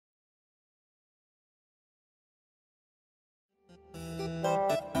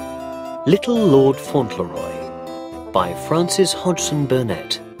Little Lord Fauntleroy by Frances Hodgson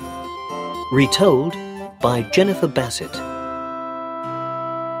Burnett. Retold by Jennifer Bassett.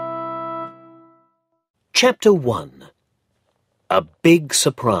 Chapter 1. A Big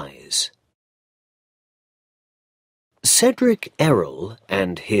Surprise. Cedric Errol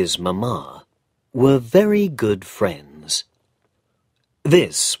and his mamma were very good friends.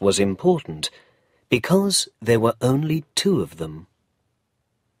 This was important because there were only two of them.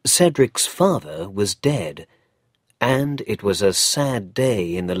 Cedric's father was dead, and it was a sad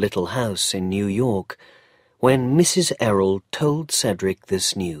day in the little house in New York when Mrs. Errol told Cedric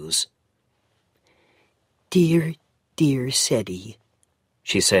this news. "Dear, dear Ceddy,"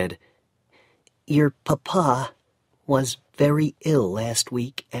 she said, "your papa was very ill last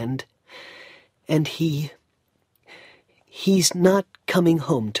week, and he's not coming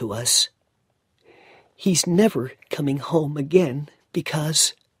home to us. He's never coming home again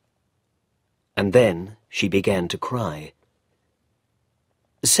because—" And then she began to cry.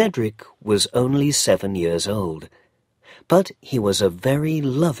 Cedric was only 7 years old, but he was a very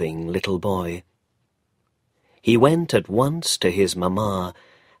loving little boy. He went at once to his mamma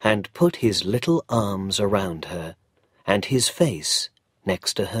and put his little arms around her and his face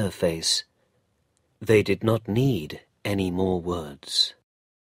next to her face. They did not need any more words.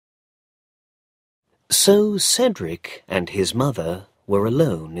 So Cedric and his mother were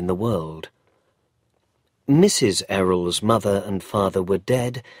alone in the world. Mrs. Errol's mother and father were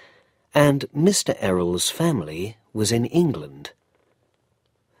dead, and Mr. Errol's family was in England.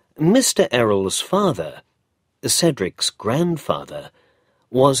 Mr. Errol's father, Cedric's grandfather,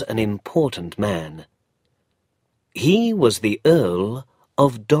 was an important man. He was the Earl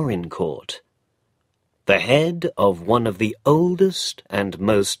of Dorincourt, the head of one of the oldest and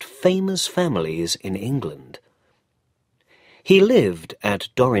most famous families in England. He lived at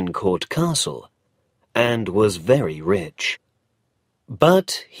Dorincourt Castle and was very rich.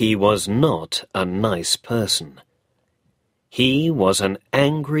 But he was not a nice person. He was an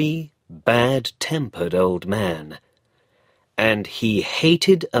angry, bad-tempered old man, and he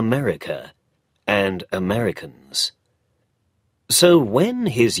hated America and Americans. So when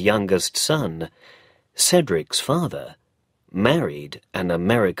his youngest son, Cedric's father, married an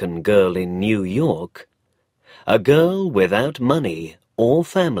American girl in New York, a girl without money or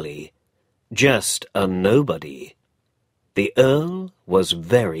family, just a nobody, the Earl was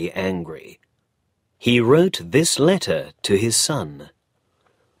very angry. He wrote this letter to his son.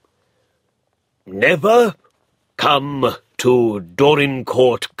 "Never come to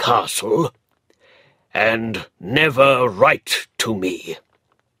Dorincourt Castle, and never write to me.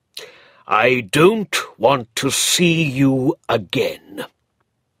 I don't want to see you again.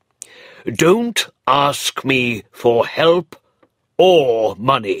 Don't ask me for help or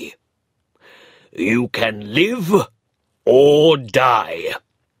money. You can live or die.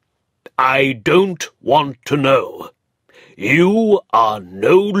 I don't want to know. You are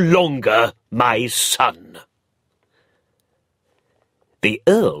no longer my son." The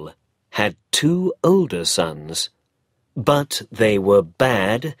Earl had 2 older sons, but they were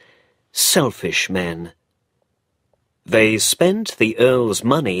bad, selfish men. They spent the Earl's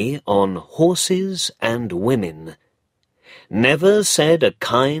money on horses and women, never said a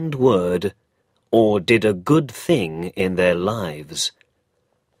kind word, or did a good thing in their lives.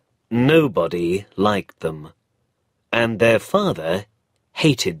 Nobody liked them, and their father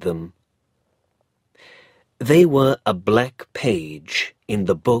hated them. They were a black page in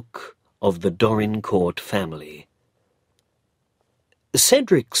the book of the Dorincourt family.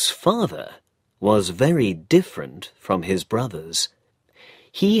 Cedric's father was very different from his brothers.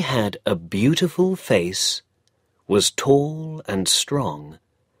 He had a beautiful face, was tall and strong,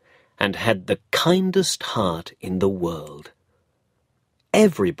 and had the kindest heart in the world.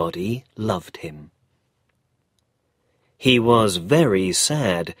 Everybody loved him. He was very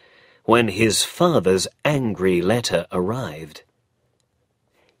sad when his father's angry letter arrived.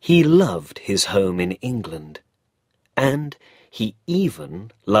 He loved his home in England, and he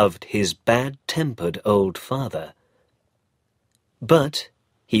even loved his bad-tempered old father. But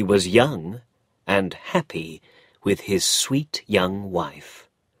he was young and happy with his sweet young wife.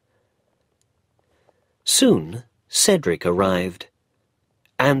 Soon Cedric arrived,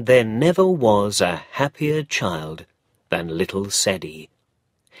 and there never was a happier child than little Ceddy.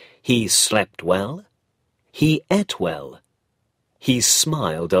 He slept well, he ate well, he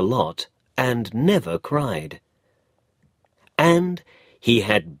smiled a lot and never cried. And he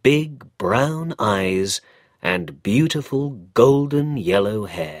had big brown eyes and beautiful golden yellow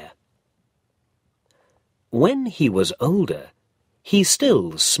hair. When he was older, he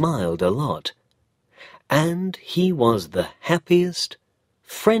still smiled a lot, and he was the happiest,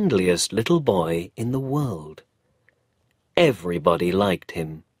 friendliest little boy in the world. Everybody liked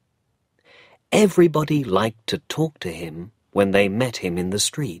him. Everybody liked to talk to him when they met him in the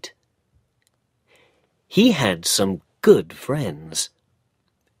street. He had some good friends.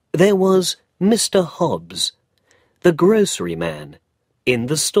 There was Mr. Hobbs, the grocery man, in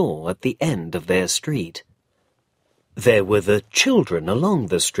the store at the end of their street. There were the children along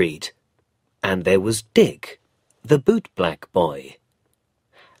the street, and there was Dick, the bootblack boy.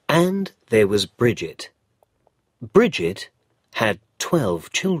 And there was Bridget. Bridget had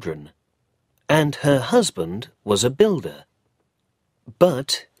 12 children, and her husband was a builder.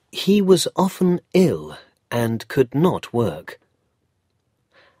 But he was often ill and could not work.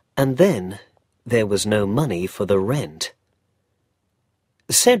 And then there was no money for the rent.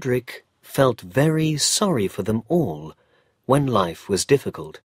 Cedric felt very sorry for them all when life was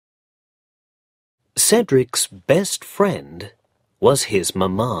difficult. Cedric's best friend was his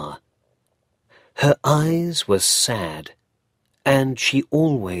mamma. Her eyes were sad, and she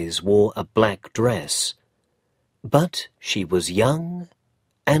always wore a black dress, but she was young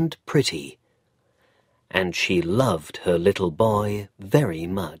and pretty, and she loved her little boy very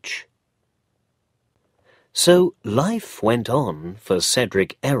much. So life went on for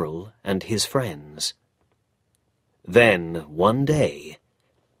Cedric Errol and his friends. Then, one day,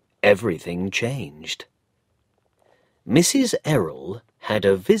 everything changed. Mrs. Errol had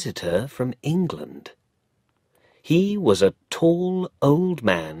a visitor from England. He was a tall old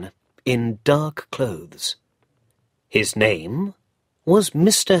man in dark clothes. His name was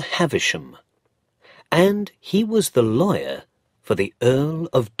Mr. Havisham, and he was the lawyer for the Earl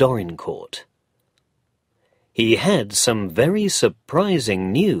of Dorincourt. He had some very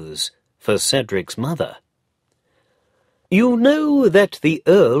surprising news for Cedric's mother. "You know that the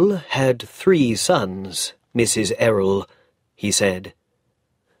Earl had 3 sons, Mrs. Errol," he said.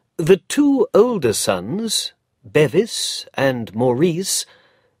 "The 2 older sons, Bevis and Maurice,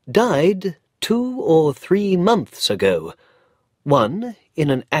 died 2 or 3 months ago, one in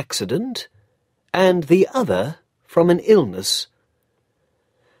an accident, and the other from an illness.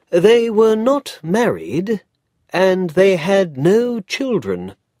 They were not married, and they had no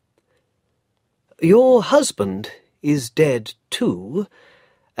children. Your husband is dead too,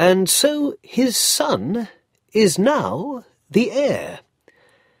 and so his son is now the heir.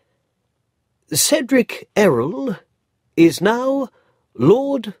 Cedric Errol is now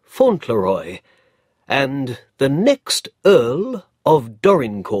Lord Fauntleroy, and the next Earl of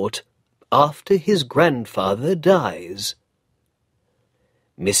Dorincourt after his grandfather dies."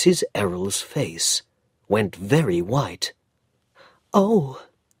 Mrs. Errol's face went very white. "Oh,"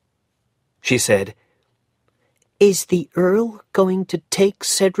 she said, "is the Earl going to take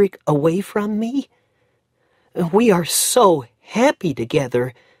Cedric away from me? We are so happy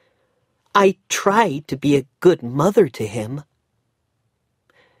together. I tried to be a good mother to him."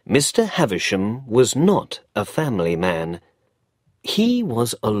 Mr. Havisham was not a family man. He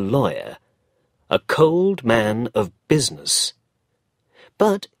was a lawyer, a cold man of business.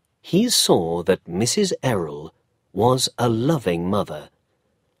 But he saw that Mrs. Errol was a loving mother.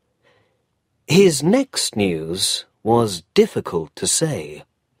 His next news was difficult to say.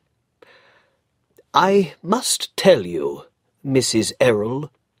 "I must tell you, Mrs.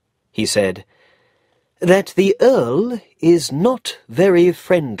 Errol," he said, "that the Earl is not very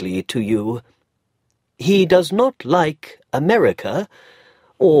friendly to you. He does not like America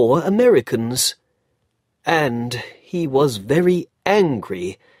or Americans, and he was very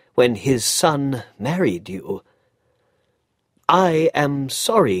angry when his son married you. I am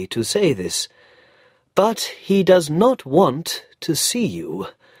sorry to say this, but he does not want to see you.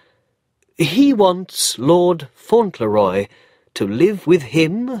 He wants Lord Fauntleroy to live with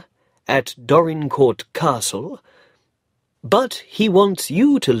him at Dorincourt Castle, but he wants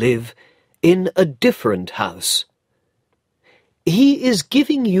you to live in a different house. He is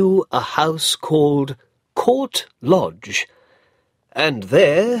giving you a house called Court Lodge, and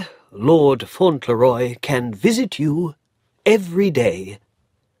there Lord Fauntleroy can visit you every day."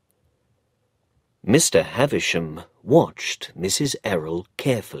 Mr. Havisham watched Mrs. Errol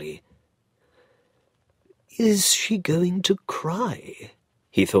carefully. "Is she going to cry?"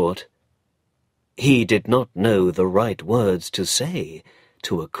 he thought. He did not know the right words to say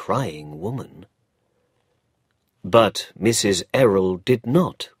to a crying woman. But Mrs. Errol did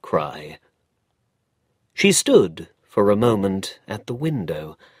not cry. She stood for a moment at the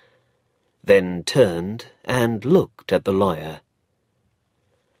window, then turned and looked at the lawyer.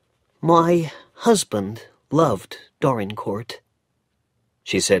 "My husband loved Dorincourt,"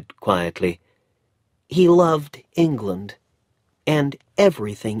 she said quietly. He loved England, and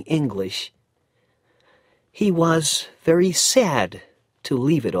everything English. He was very sad to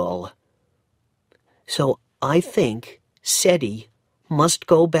leave it all. So I think Seti must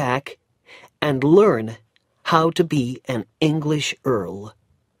go back and learn how to be an English earl.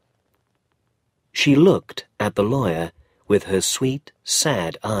 She looked at the lawyer with her sweet,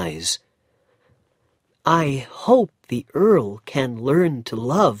 sad eyes. I hope the Earl can learn to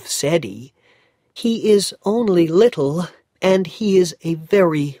love Seti. He is only little, and he is a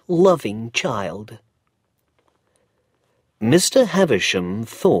very loving child. Mr. Havisham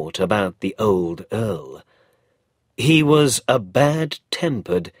thought about the old Earl. He was a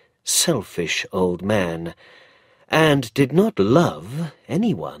bad-tempered, selfish old man, and did not love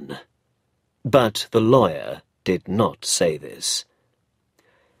anyone. But the lawyer did not say this.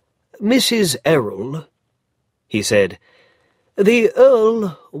 "Mrs. Errol," he said, "the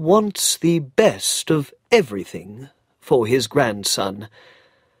Earl wants the best of everything for his grandson.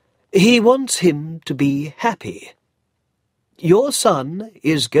 He wants him to be happy. Your son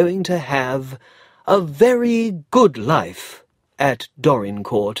is going to have a very good life at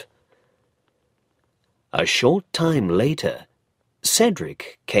Dorincourt." A short time later,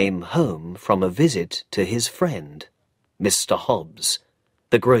 Cedric came home from a visit to his friend, Mr. Hobbs,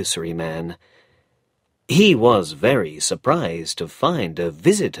 the grocery man. He was very surprised to find a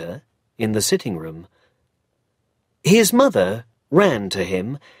visitor in the sitting room. His mother ran to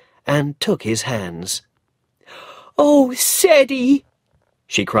him and took his hands. "Oh, Seti!"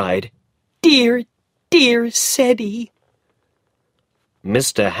 she cried. "Dear, dear Seti!"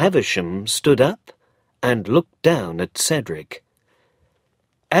 Mr. Havisham stood up and looked down at Cedric.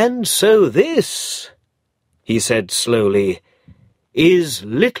 "And so this," he said slowly, "is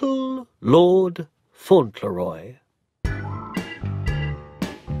little Lord Fauntleroy."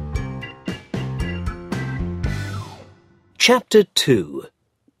 Chapter 2.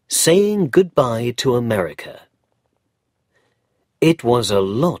 Saying Goodbye to America. It was a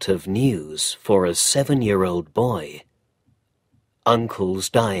lot of news for a 7-year-old boy. Uncles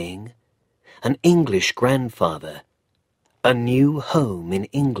dying, an English grandfather, a new home in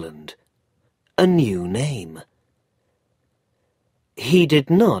England, a new name. He did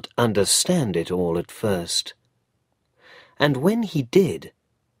not understand it all at first, and when he did,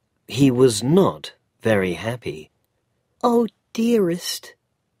 he was not very happy. "Oh, dearest,"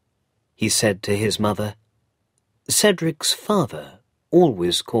 he said to his mother. Cedric's father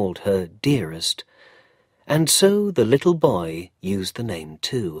always called her dearest, and so the little boy used the name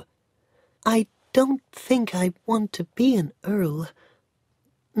too. "I don't think I want to be an earl.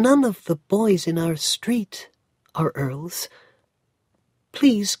 None of the boys in our street are earls.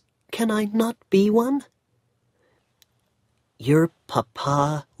 Please, can I not be one?" "Your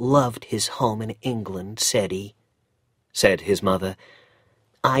papa loved his home in England, Seti," said his mother.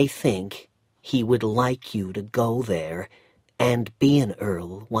 "I think he would like you to go there and be an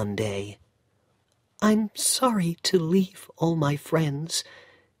earl one day." "I'm sorry to leave all my friends,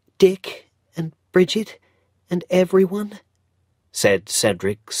 Dick and Bridget and everyone," said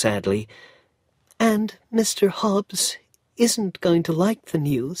Cedric sadly. "And Mr. Hobbs isn't going to like the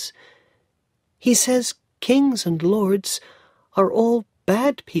news. He says kings and lords are all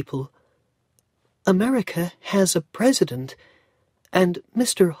bad people. America has a president, and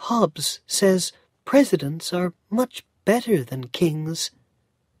Mr. Hobbs says presidents are much better than kings."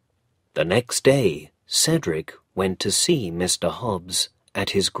 The next day, Cedric went to see Mr. Hobbs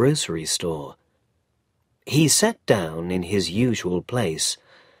at his grocery store. He sat down in his usual place,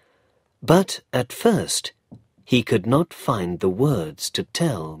 but at first he could not find the words to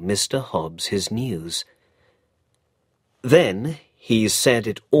tell Mr. Hobbs his news. Then he said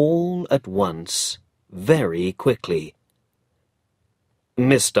it all at once, very quickly.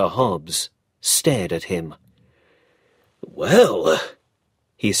 Mr. Hobbs stared at him. "Well,"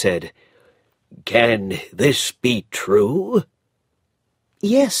 he said, "can this be true?"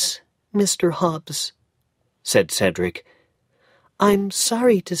 "Yes, Mr. Hobbs," said Cedric. "I'm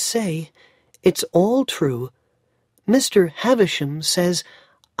sorry to say it's all true. Mr. Havisham says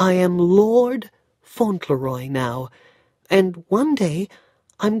I am Lord Fauntleroy now, and one day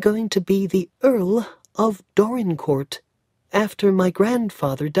I'm going to be the Earl of Dorincourt after my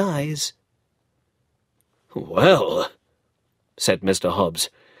grandfather dies." "Well," said Mr. Hobbs,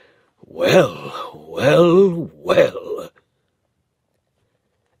 "well, well, well."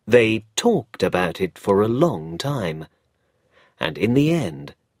 They talked about it for a long time, and in the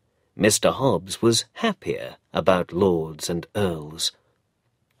end, Mr. Hobbs was happier about lords and earls.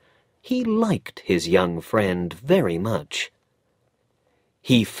 He liked his young friend very much.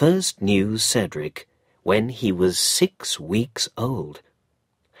 He first knew Cedric when he was 6 weeks old,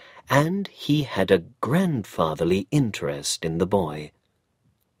 and he had a grandfatherly interest in the boy.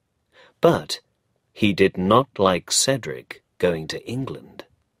 But he did not like Cedric going to England.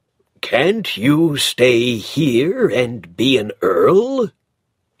 "Can't you stay here and be an earl?"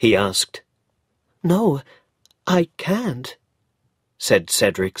 he asked. "No, I can't," said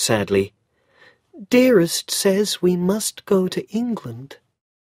Cedric sadly. "Dearest says we must go to England."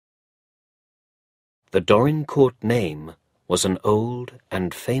 The Dorincourt name was an old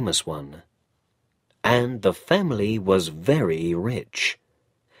and famous one, and the family was very rich,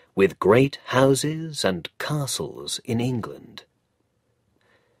 with great houses and castles in England.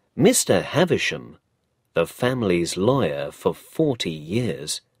 Mr. Havisham, the family's lawyer for 40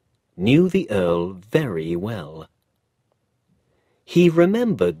 years, knew the Earl very well. He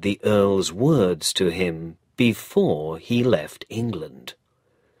remembered the Earl's words to him before he left England.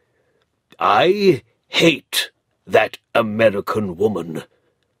 "I hate that American woman.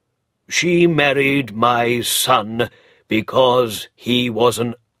 She married my son because he was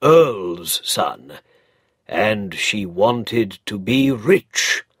an earl's son, and she wanted to be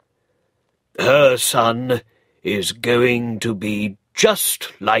rich. Her son is going to be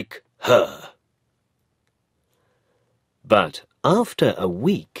just like her." But after a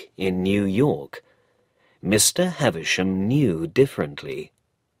week in New York, Mr. Havisham knew differently.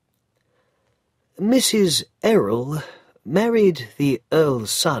 "Mrs. Errol married the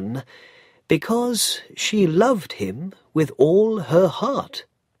Earl's son because she loved him with all her heart,"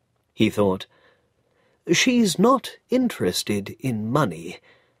 he thought. "She's not interested in money.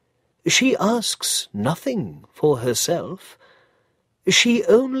 She asks nothing for herself. She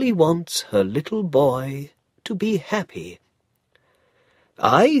only wants her little boy to be happy.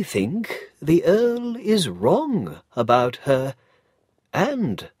 I think the Earl is wrong about her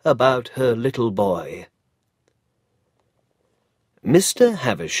and about her little boy." Mr.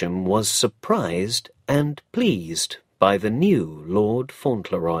 Havisham was surprised and pleased by the new Lord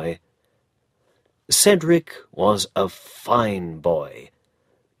Fauntleroy. Cedric was a fine boy,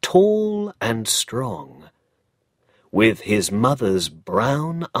 tall and strong, with his mother's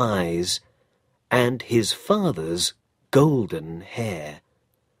brown eyes and his father's golden hair.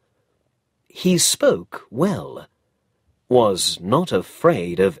 He spoke well, was not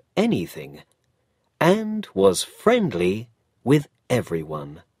afraid of anything, and was friendly with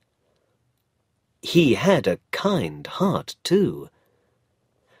everyone. He had a kind heart, too.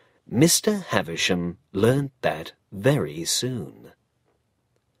 Mr. Havisham learnt that very soon.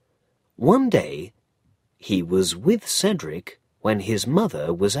 One day, he was with Cedric when his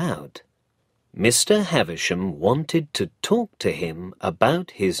mother was out. Mr. Havisham wanted to talk to him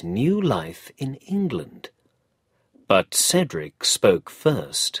about his new life in England. But Cedric spoke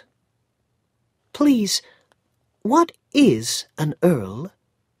first. "Please, what is an earl?"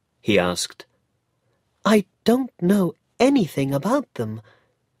 he asked. "I don't know anything about them.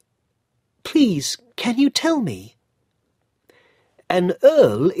 Please, can you tell me?" "An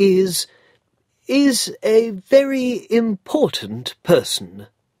earl is a very important person,"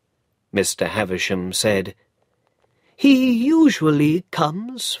 Mr. Havisham said. "He usually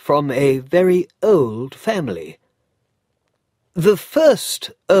comes from a very old family. The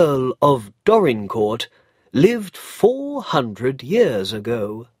first Earl of Dorincourt lived 400 years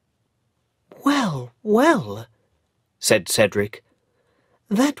ago." "Well, well," said Cedric.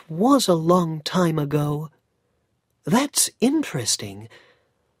 "That was a long time ago. That's interesting.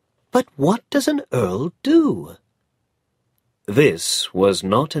 But what does an earl do?" This was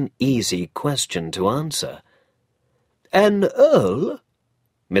not an easy question to answer. "An earl,"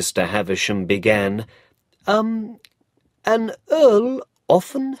 Mr. Havisham began, "an earl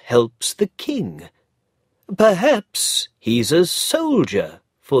often helps the king. Perhaps he's a soldier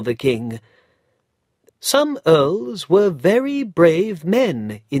for the king. Some earls were very brave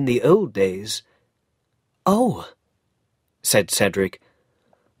men in the old days." "Oh," said Cedric,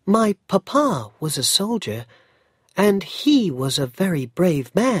 "my papa was a soldier, and he was a very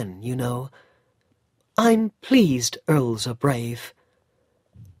brave man, you know. I'm pleased earls are brave.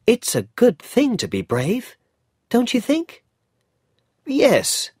 It's a good thing to be brave, don't you think?"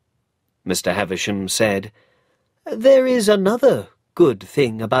 "Yes," Mr. Havisham said. "There is another good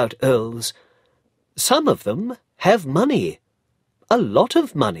thing about earls. Some of them have money. A lot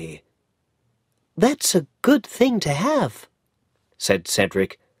of money." "That's a good thing to have," said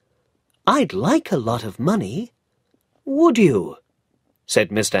Cedric. "I'd like a lot of money." "Would you?" said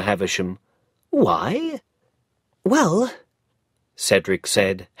Mr. Havisham. "Why?" "Well," Cedric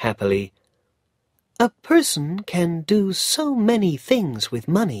said happily, A person can do so many things with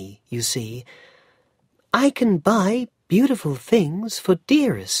money, you see. I can buy beautiful things for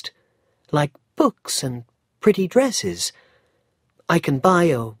Dearest, like books and pretty dresses. I can buy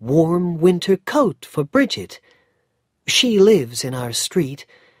a warm winter coat for Bridget. She lives in our street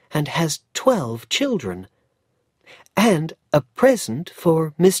and has 12 children. And a present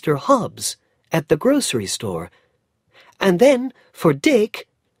for Mr. Hobbs at the grocery store. And then for Dick—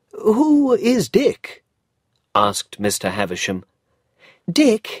 "Who is Dick?" asked Mr. Havisham.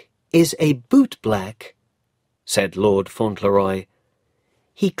 Dick is a bootblack, said Lord Fauntleroy.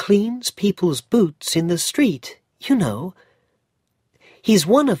 He cleans people's boots in the street, you know. He's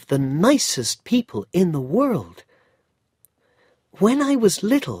one of the nicest people in the world. When I was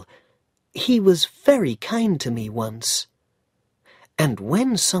little, he was very kind to me once. And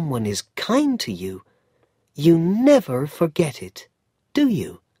when someone is kind to you, you never forget it, do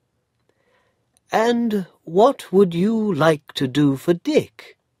you? "And what would you like to do for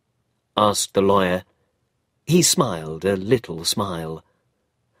Dick?" asked the lawyer. He smiled a little smile.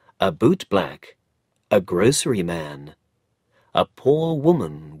 A bootblack, a grocery man, a poor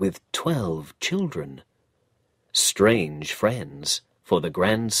woman with 12 children. Strange friends for the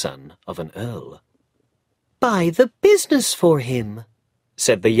grandson of an earl. "Buy the business for him,"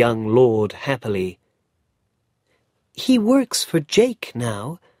 said the young lord happily. "He works for Jake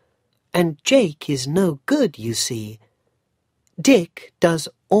now, and Jake is no good, you see. Dick does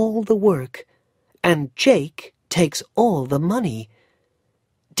all the work, and Jake takes all the money.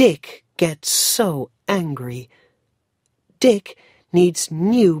 Dick gets so angry. Dick needs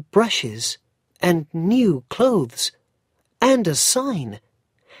new brushes and new clothes and a sign,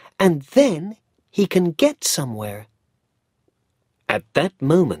 and then he can get somewhere." At that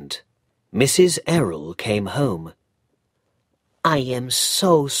moment, Mrs. Errol came home. "I am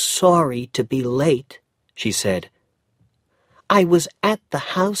so sorry to be late," she said. "I was at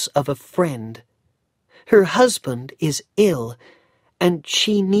the house of a friend. Her husband is ill, and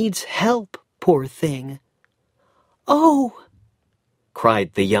she needs help, poor thing." "Oh!"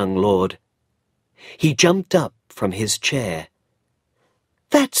 cried the young lord. He jumped up from his chair.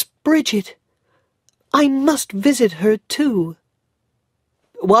 "That's Bridget. I must visit her too."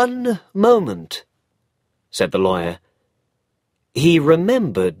 "One moment," said the lawyer. He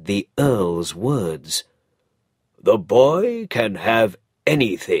remembered the Earl's words. "The boy can have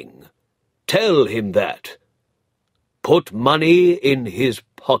anything. Tell him that. Put money in his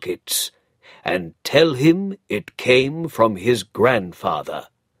pockets, and tell him it came from his grandfather."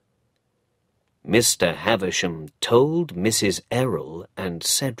 Mr. Havisham told Mrs. Errol and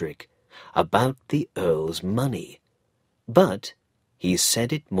Cedric about the Earl's money, but he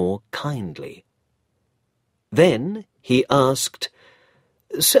said it more kindly. Then he asked,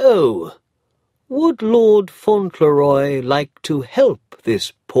 "So, would Lord Fauntleroy like to help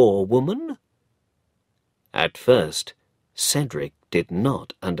this poor woman?" At first, Cedric did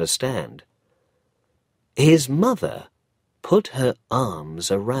not understand. His mother put her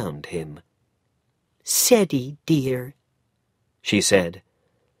arms around him. "Ceddie, dear," she said,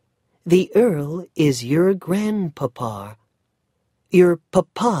 "the Earl is your grandpapa, your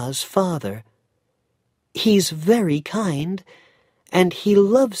papa's father. He's very kind, and he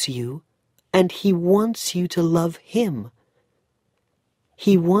loves you, and he wants you to love him.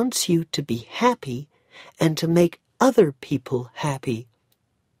 He wants you to be happy and to make other people happy.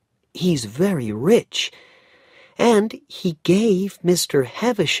 He's very rich, and he gave Mr.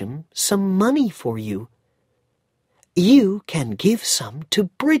 Havisham some money for you. You can give some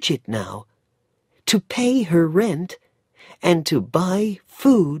to Bridget now, to pay her rent, and to buy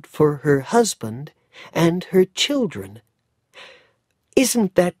food for her husband and her children.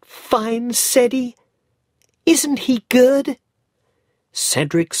 Isn't that fine, Ceddie? Isn't he good?"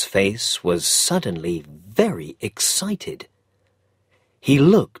 Cedric's face was suddenly very excited. He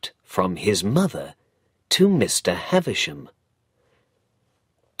looked from his mother to Mr. Havisham.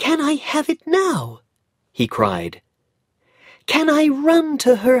 "Can I have it now?" he cried. "Can I run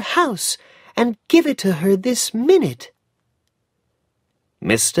to her house and give it to her this minute?"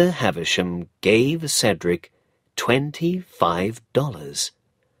 Mr. Havisham gave Cedric $25,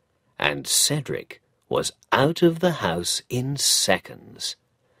 and Cedric was out of the house in seconds.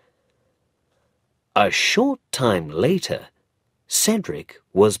 A short time later, Cedric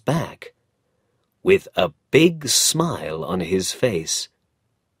was back, with a big smile on his face.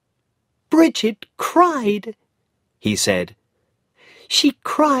 "Bridget cried," he said. "She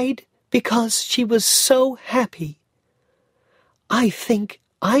cried because she was so happy. I think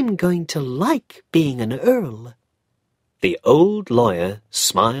I'm going to like being an earl." The old lawyer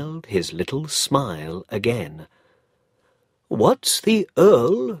smiled his little smile again. "What's the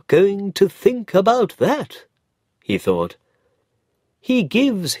Earl going to think about that?" he thought. "He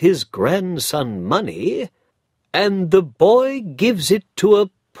gives his grandson money, and the boy gives it to a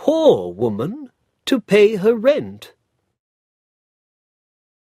poor woman to pay her rent."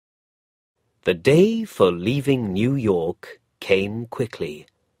 The day for leaving New York came quickly.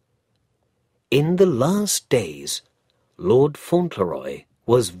 In the last days, Lord Fauntleroy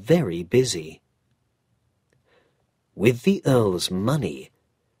was very busy. With the Earl's money,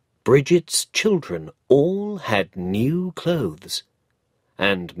 Bridget's children all had new clothes,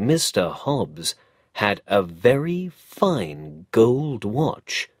 and Mr. Hobbs had a very fine gold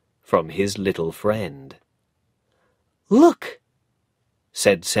watch from his little friend. "Look,"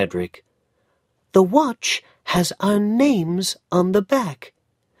 said Cedric. "the watch has our names on the back,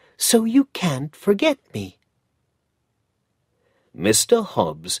 so you can't forget me." Mr.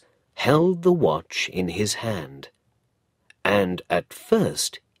 Hobbs held the watch in his hand, and at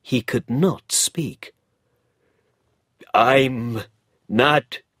first he could not speak. "I'm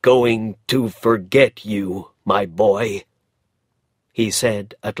not going to forget you, my boy," he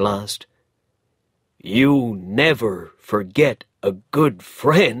said at last. "You never forget a good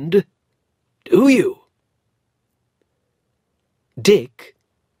friend, do you?" Dick,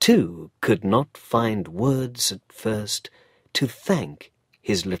 too, could not find words at first to thank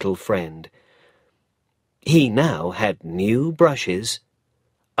his little friend. He now had new brushes,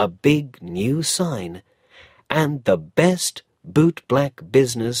 a big new sign, and the best bootblack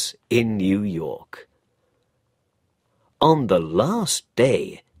business in New York. On the last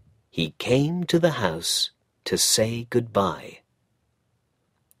day, he came to the house to say goodbye.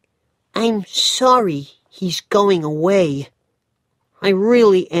 "I'm sorry he's going away. I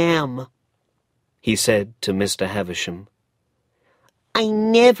really am," he said to Mr. Havisham. "I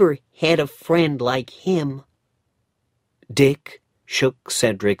never had a friend like him." Dick shook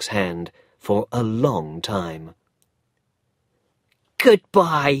Cedric's hand for a long time.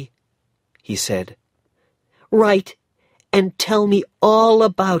 "Goodbye," he said. "Write and tell me all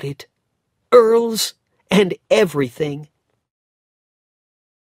about it, Earls and everything."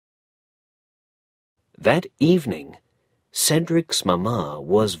 That evening, Cedric's mamma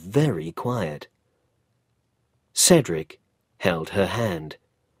was very quiet. Cedric held her hand.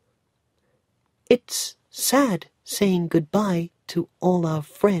 "It's sad saying goodbye to all our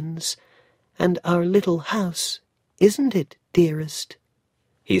friends and our little house, isn't it, dearest?"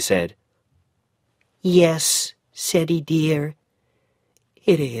 he said. "Yes," said he dear,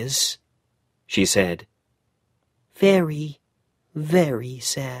 "it is," she said. "Very, very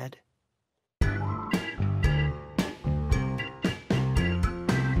sad."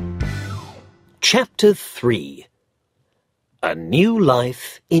 Chapter 3. A New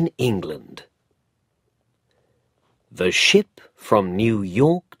Life in England. The ship from New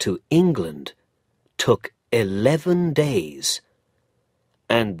York to England took 11 days,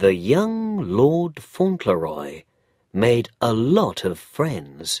 and the young Lord Fauntleroy made a lot of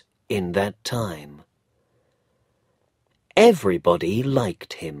friends in that time. Everybody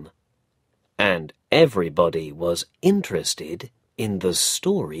liked him, and everybody was interested in the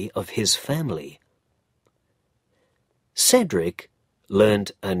story of his family. Cedric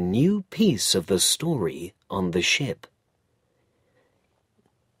learned a new piece of the story on the ship.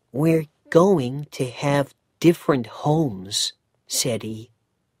 "We're going to have different homes," said he.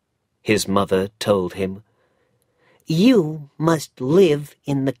 His mother told him. "You must live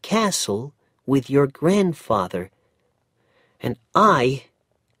in the castle with your grandfather, and I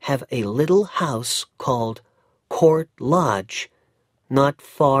have a little house called Court Lodge, not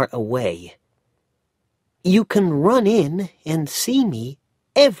far away. You can run in and see me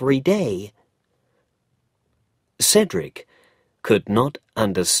every day." Cedric could not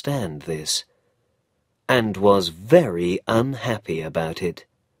understand this, and was very unhappy about it.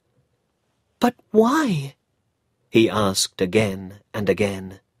 "But why?" he asked again and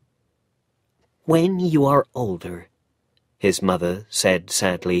again. "When you are older," his mother said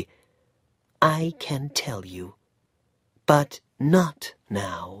sadly, "I can tell you, but not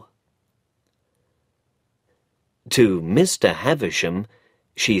now." To Mr. Havisham,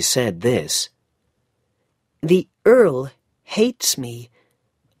 she said this. "The Earl hates me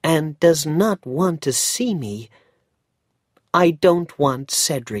and does not want to see me. I don't want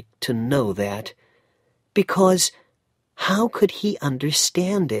Cedric to know that, because how could he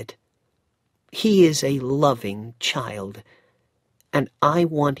understand it? He is a loving child, and I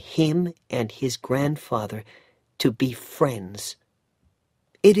want him and his grandfather to be friends.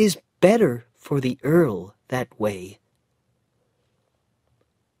 It is better for the Earl that way.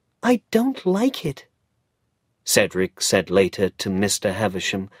 I don't like it," Cedric said later to Mr.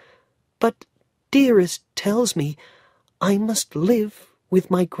 Havisham, "but Dearest tells me I must live with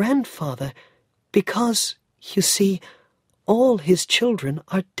my grandfather because, you see, all his children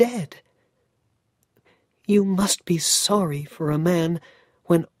are dead. You must be sorry for a man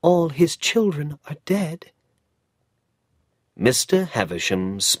when all his children are dead." Mr.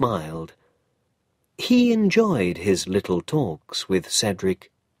 Havisham smiled. He enjoyed his little talks with Cedric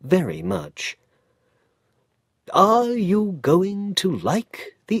very much. "Are you going to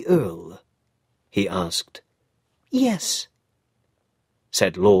like the Earl?" he asked. "Yes,"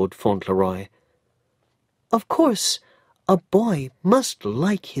 said Lord Fauntleroy. "Of course, a boy must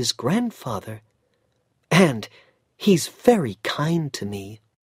like his grandfather. And he's very kind to me."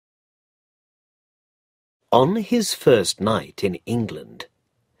 On his first night in England,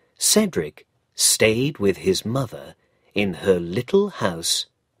 Cedric stayed with his mother in her little house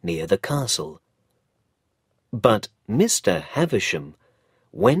near the castle. But Mr. Havisham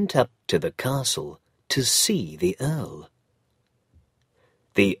went up to the castle to see the Earl.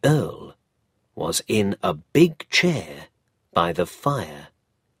 The Earl was in a big chair by the fire.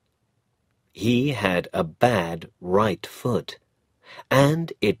 He had a bad right foot,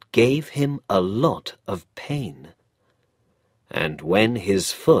 and it gave him a lot of pain. And when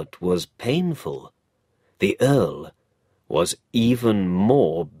his foot was painful, the Earl was even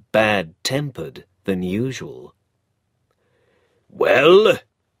more bad-tempered than usual. "Well,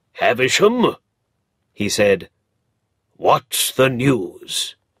 Havisham," he said, "what's the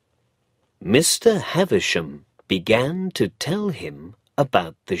news?" Mr. Havisham began to tell him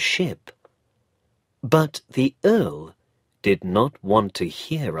about the ship. But the Earl did not want to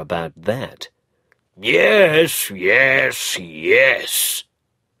hear about that. "Yes, yes, yes,"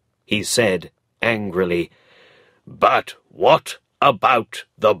 he said angrily. "But what about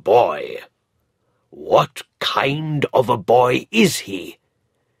the boy? What kind of a boy is he?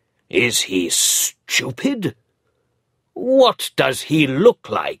 Is he stupid? What does he look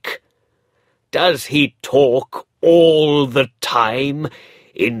like? Does he talk all the time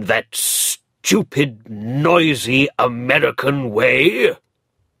in that stupid, noisy American way?"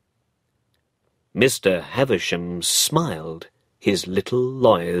 Mr. Havisham smiled his little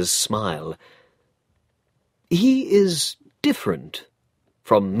lawyer's smile. "He is different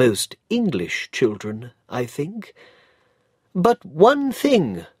from most English children, I think. But one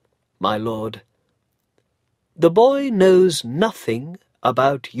thing, my lord. The boy knows nothing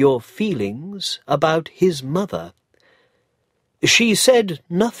about your feelings about his mother. She said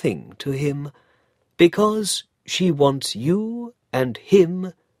nothing to him because she wants you and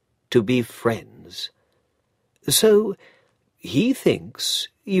him to be friends. So he thinks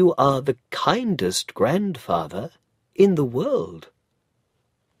you are the kindest grandfather in the world."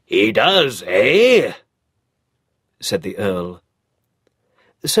 "He does, eh?" said the Earl.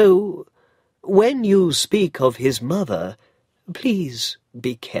 "So when you speak of his mother, please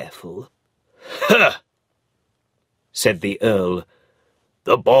be careful." "Huh!" said the Earl.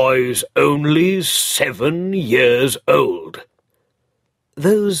 "The boy's only 7 years old."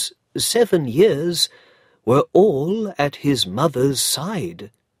 "Those 7 years were all at his mother's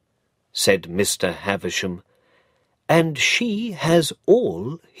side," said Mr. Havisham, "and she has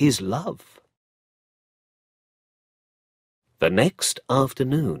all his love." The next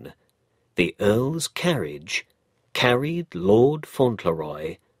afternoon, the Earl's carriage carried Lord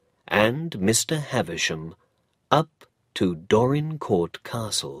Fauntleroy and Mr. Havisham up to Dorincourt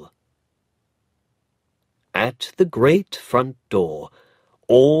Castle. At the great front door,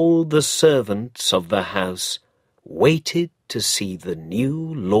 all the servants of the house waited to see the new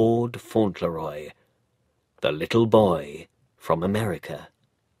Lord Fauntleroy, the little boy from America.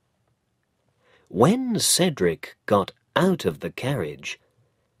 When Cedric got out of the carriage,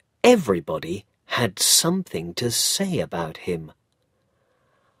 everybody had something to say about him.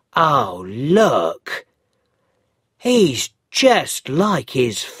 "Oh, look! He's just like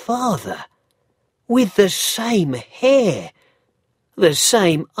his father, with the same hair, the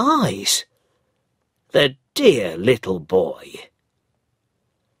same eyes. The dear little boy.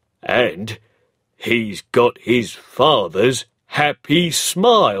 And he's got his father's happy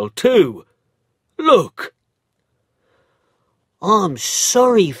smile, too. Look!" "I'm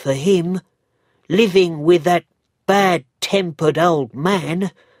sorry for him, living with that bad-tempered old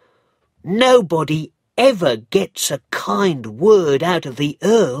man. Nobody ever gets a kind word out of the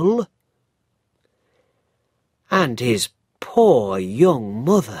Earl. And his poor young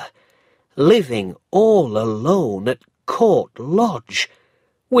mother, living all alone at Court Lodge,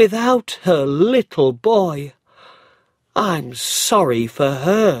 without her little boy. I'm sorry for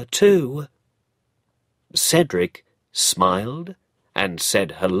her, too." Cedric smiled and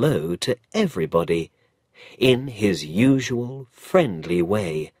said hello to everybody in his usual friendly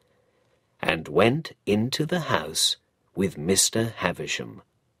way, and went into the house with Mr. Havisham.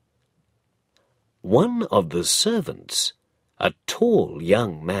 One of the servants, a tall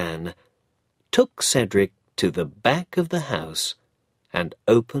young man, took Cedric to the back of the house and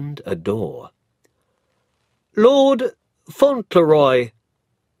opened a door. "Lord Fauntleroy,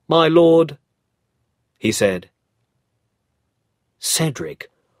 my lord," he said.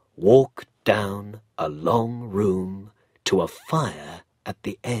 Cedric walked down a long room to a fire at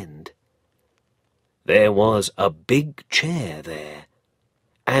the end. There was a big chair there,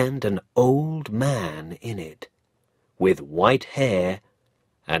 and an old man in it, with white hair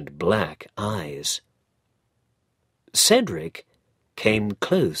and black eyes. Cedric came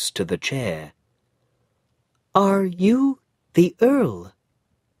close to the chair. "Are you the Earl?"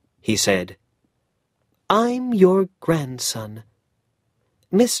 he said. "I'm your grandson.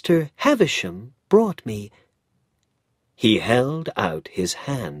 Mr. Havisham brought me." He held out his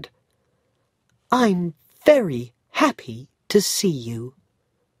hand. "I'm very happy to see you."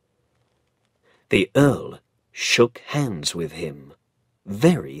 The Earl shook hands with him,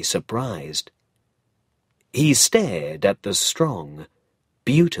 very surprised. He stared at the strong,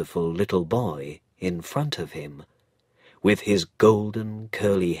 beautiful little boy in front of him, with his golden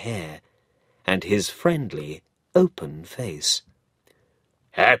curly hair and his friendly, open face.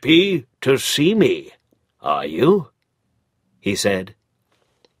 "Happy to see me, are you?" he said.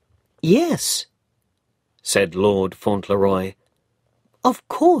 "Yes," said Lord Fauntleroy. "of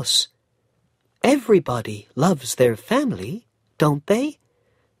course. Everybody loves their family, don't they?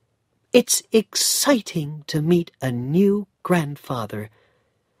 It's exciting to meet a new grandfather,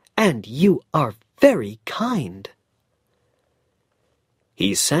 and you are very kind."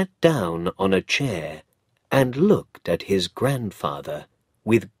 He sat down on a chair and looked at his grandfather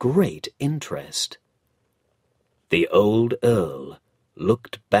with great interest. The old Earl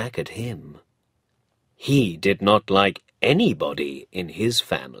looked back at him. He did not like anybody in his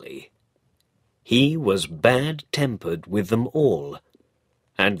family. He was bad-tempered with them all,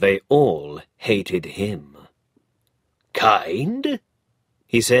 and they all hated him. "Kind?"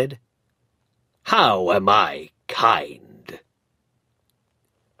 he said. "How am I kind?"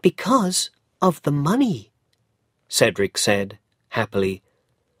 "Because of the money," Cedric said happily.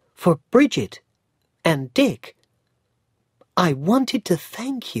 "for Bridget and Dick. I wanted to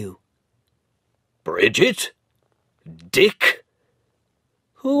thank you." "Bridget? Dick?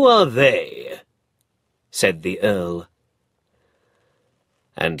 Who are they?" said the Earl.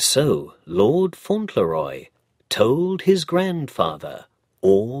 And so Lord Fauntleroy told his grandfather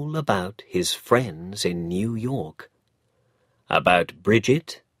all about his friends in New York, about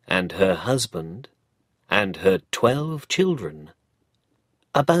Bridget and her husband and her 12 children,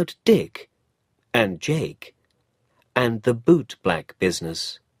 about Dick and Jake and the boot-black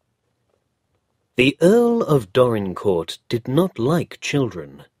business. The Earl of Dorincourt did not like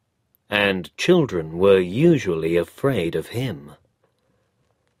children, and children were usually afraid of him.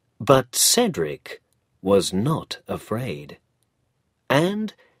 But Cedric was not afraid,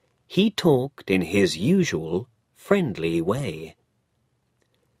 and he talked in his usual friendly way.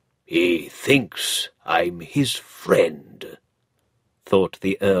 "He thinks I'm his friend," thought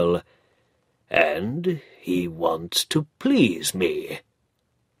the Earl, "and he wants to please me."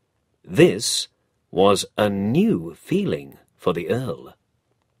 This was a new feeling for the Earl.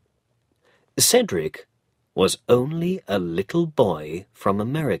 Cedric was only a little boy from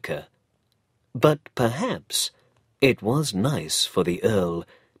America, but perhaps it was nice for the Earl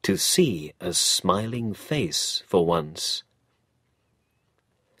to see a smiling face for once.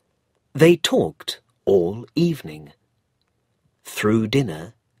 They talked all evening, through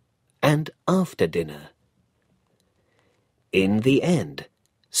dinner and after dinner. In the end,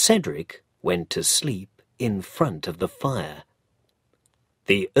 Cedric went to sleep in front of the fire.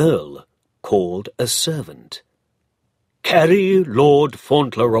 The Earl called a servant. "Carry Lord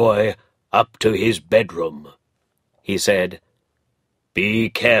Fauntleroy up to his bedroom," he said. "Be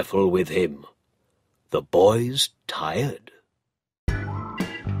careful with him. The boy's tired."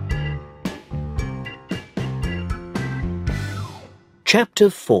 Chapter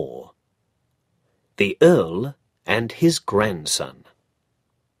 4. The Earl and his Grandson.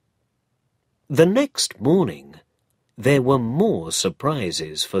 The next morning, there were more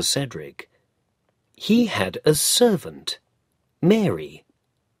surprises for Cedric. He had a servant, Mary,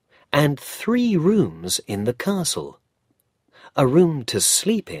 and 3 rooms in the castle. A room to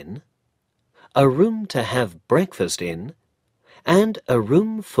sleep in, a room to have breakfast in, and a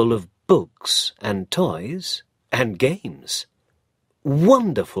room full of books and toys and games.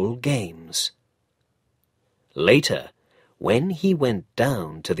 Wonderful games. Later, when he went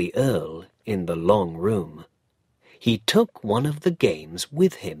down to the Earl in the long room, he took one of the games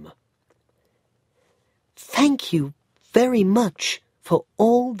with him. "Thank you very much for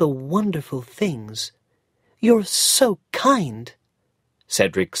all the wonderful things. You're so kind,"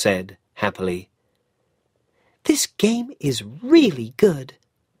 Cedric said happily. "This game is really good.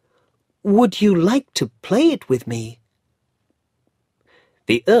 Would you like to play it with me?"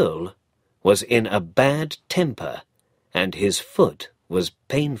 The Earl was in a bad temper, and his foot was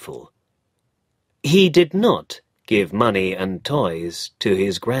painful. He did not give money and toys to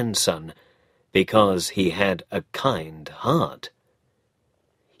his grandson because he had a kind heart.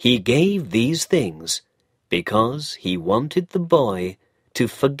 He gave these things because he wanted the boy to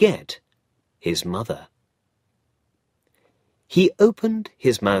forget his mother. He opened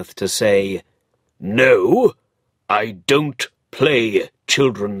his mouth to say, "No, I don't play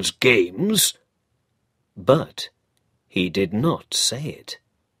children's games," but he did not say it.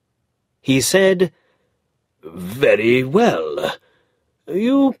 He said, "Very well,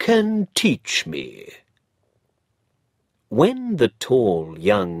 you can teach me." When the tall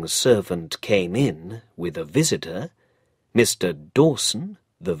young servant came in with a visitor, Mr. Dawson,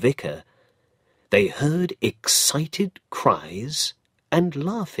 the vicar, they heard excited cries and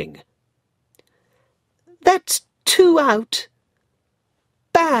laughing. "That's 2 out.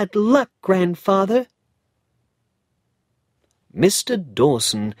 Bad luck, grandfather." Mr.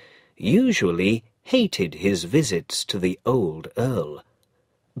 Dawson usually hated his visits to the old Earl,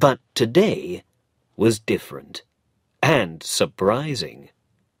 but today was different and surprising.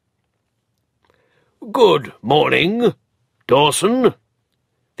 "Good morning, Dawson,"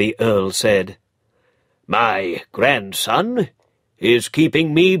 the Earl said. "My grandson is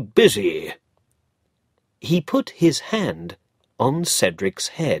keeping me busy." He put his hand on Cedric's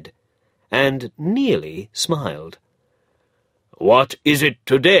head and nearly smiled. "What is it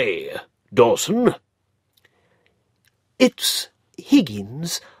today, Dawson?" "It's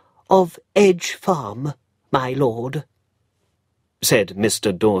Higgins of Edge Farm, my lord," said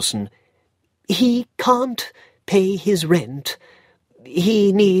Mr. Dawson. "He can't pay his rent.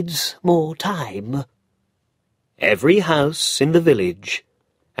 He needs more time." Every house in the village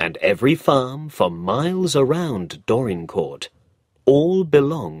and every farm for miles around Dorincourt all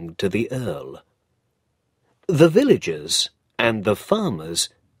belonged to the Earl. The villagers and the farmers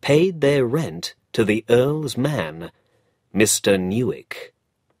paid their rent to the Earl's man, Mr. Newick.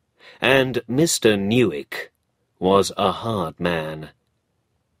 And Mr. Newick was a hard man.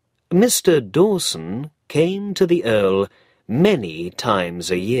 Mr. Dawson came to the Earl many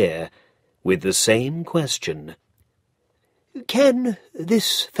times a year with the same question. "Can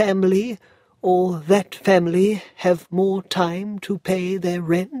this family or that family have more time to pay their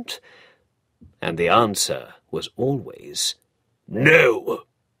rent?" And the answer was always, "No."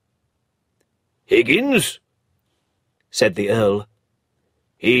 "Higgins," said the Earl,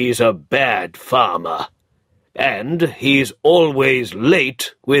 "he's a bad farmer, and he's always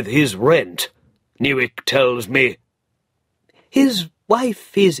late with his rent, Newick tells me." "His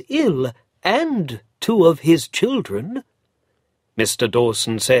wife is ill, and 2 of his children," Mr.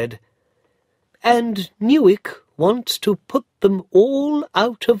 Dawson said. "and Newick wants to put them all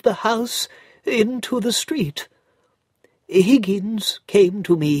out of the house into the street. Higgins came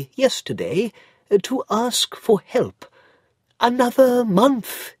to me yesterday to ask for help. Another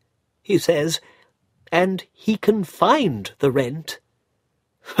month, he says, and he can find the rent."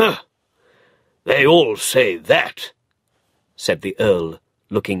 "Huh! They all say that," said the Earl,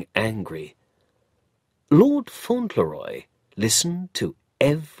 looking angry. Lord Fauntleroy listened to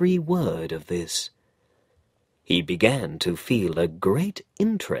every word of this. He began to feel a great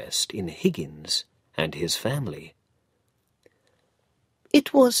interest in Higgins and his family.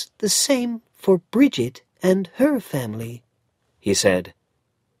 "It was the same for Bridget and her family," he said.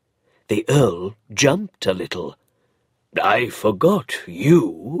 The Earl jumped a little. "I forgot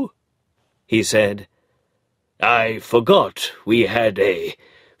you," he said. "I forgot we had a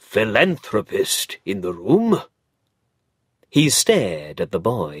philanthropist in the room." He stared at the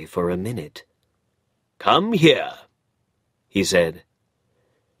boy for a minute. "Come here," he said.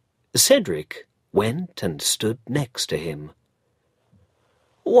 Cedric went and stood next to him.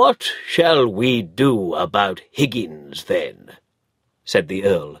 "What shall we do about Higgins, then?" said the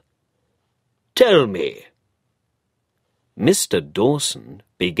Earl. "Tell me." Mr. Dawson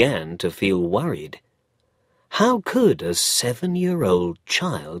began to feel worried. How could a 7-year-old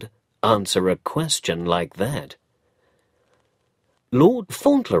child answer a question like that. Lord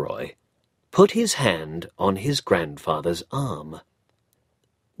Fauntleroy put his hand on his grandfather's arm.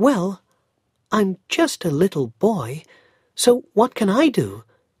 "Well, I'm just a little boy, so what can I do?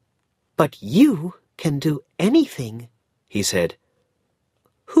 But you can do anything," he said.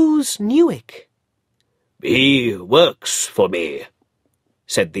 "Who's Newick?" "He works for me,"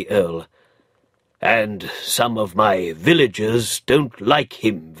 said the Earl, "and some of my villagers don't like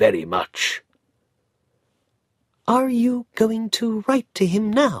him very much." "Are you going to write to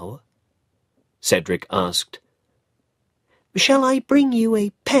him now?" Cedric asked. "Shall I bring you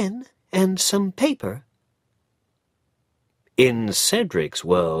a pen and some paper?" In Cedric's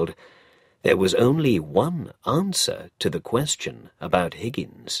world, there was only one answer to the question about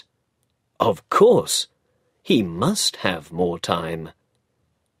Higgins. Of course, he must have more time.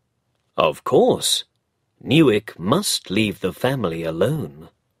 Of course, Newick must leave the family alone.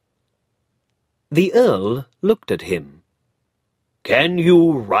 The Earl looked at him. "Can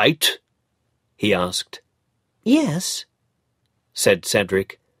you write?" he asked. "Yes," said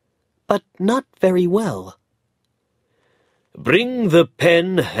Cedric. "but not very well." "Bring the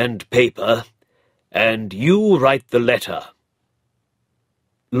pen and paper, and you write the letter."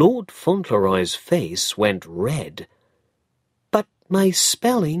 Lord Fauntleroy's face went red. "But my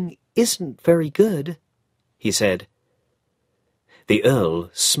spelling isn't very good," he said. The Earl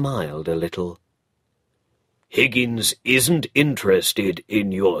smiled a little. "Higgins isn't interested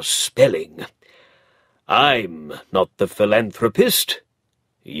in your spelling. I'm not the philanthropist.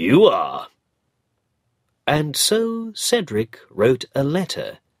 You are." And so Cedric wrote a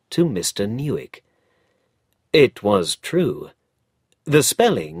letter to Mr. Newick. It was true. The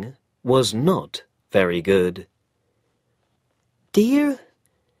spelling was not very good. "Dear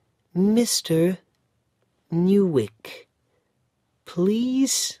Mr. Newick,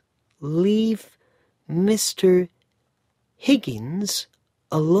 please leave Mr. Higgins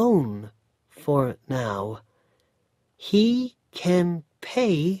alone for now. He can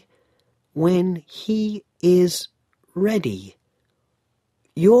pay when he is ready.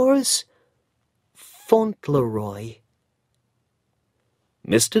 Yours, Fauntleroy."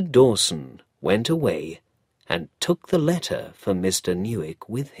 Mr. Dawson went away and took the letter for Mr. Newick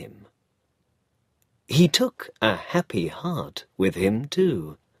with him. He took a happy heart with him,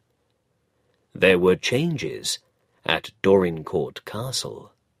 too. There were changes at Dorincourt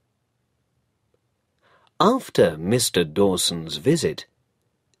Castle. After Mr. Dawson's visit,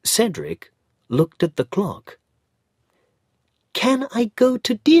 Cedric looked at the clock. "Can I go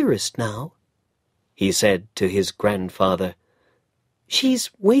to Dearest now?" he said to his grandfather. "She's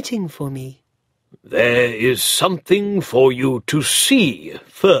waiting for me." "There is something for you to see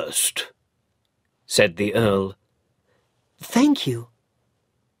first," said the Earl. "Thank you,"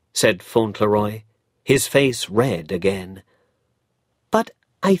 said Fauntleroy, his face red again. "But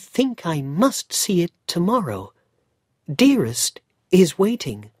I think I must see it tomorrow. Dearest is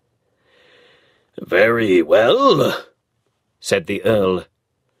waiting." "Very well," said the Earl.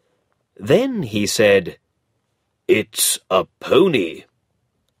 Then he said, "It's a pony."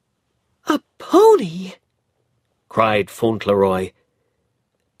 "A pony?" cried Fauntleroy.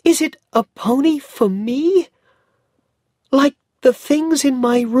 "Is it a pony for me? Like the things in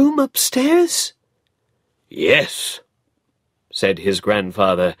my room upstairs?" "Yes," said his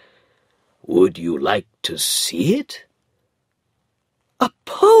grandfather. "Would you like to see it?" "A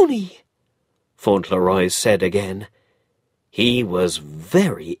pony!" Fauntleroy said again. He was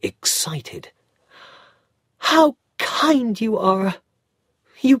very excited. "How kind you are!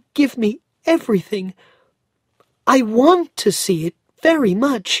 You give me everything. I want to see it very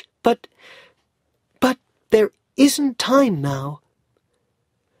much, but there isn't time now."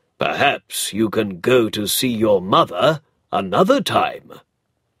 "Perhaps you can go to see your mother another time,"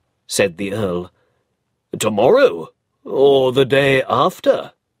 said the Earl. "Tomorrow, or the day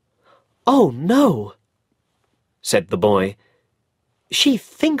after." "Oh, no," said the boy. "She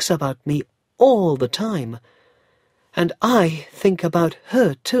thinks about me all the time, and I think about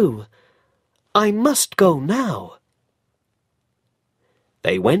her too. I must go now."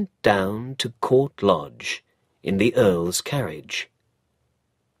 They went down to Court Lodge in the Earl's carriage.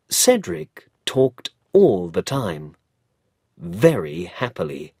 Cedric talked all the time, very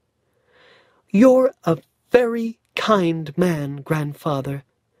happily. "You're a very kind man, Grandfather.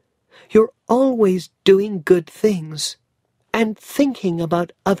 You're always doing good things and thinking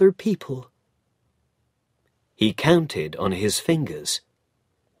about other people." He counted on his fingers.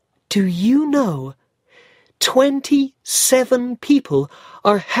 "Do you know, 27 people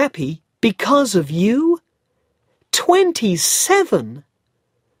are happy because of you? 27!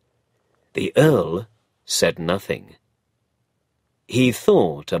 The Earl said nothing. He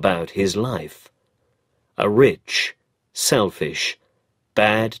thought about his life, a rich, selfish,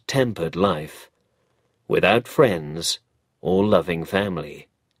 bad-tempered life, without friends or loving family.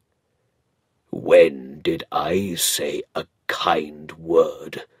 When did I say a kind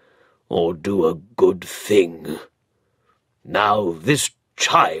word, or do a good thing? Now this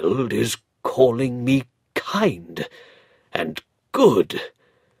child is calling me kind and good,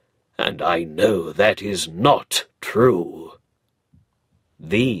 and I know that is not true.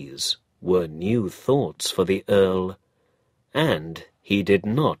 These were new thoughts for the Earl, and he did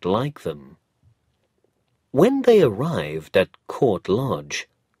not like them. When they arrived at Court Lodge,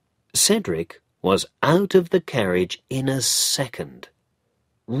 Cedric was out of the carriage in a second,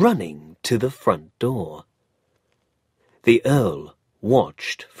 running to the front door. The Earl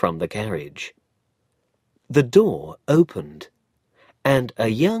watched from the carriage. The door opened, and a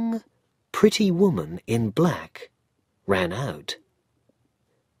young, pretty woman in black ran out.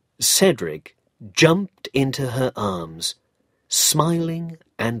 Cedric jumped into her arms, smiling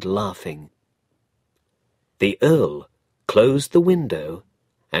and laughing. The Earl closed the window,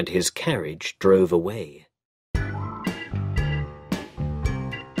 and his carriage drove away.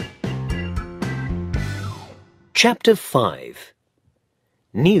 Chapter 5.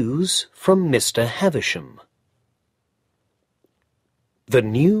 News from Mr. Havisham. The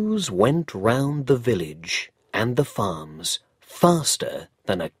news went round the village and the farms faster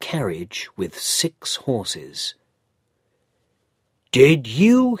than a carriage with 6 horses. Did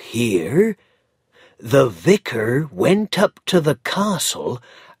you hear? The vicar went up to the castle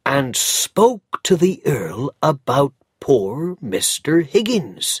and spoke to the Earl about poor Mr.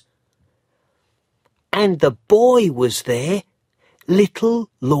 Higgins. And the boy was there, little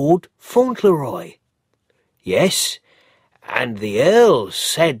Lord Fauntleroy. Yes, and the Earl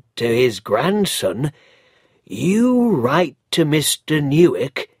said to his grandson, "You write to Mr.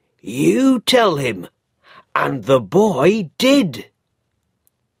 Newick, you tell him," and the boy did.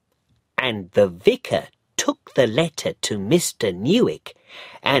 And the vicar took the letter to Mr. Newick,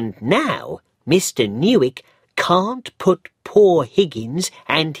 and now Mr. Newick can't put poor Higgins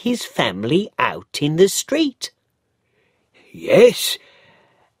and his family out in the street. Yes,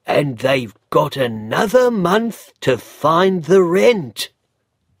 and they've got another month to find the rent.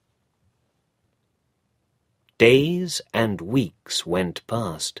 Days and weeks went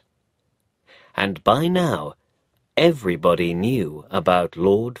past, and by now everybody knew about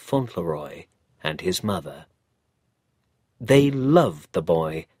Lord Fauntleroy and his mother. They loved the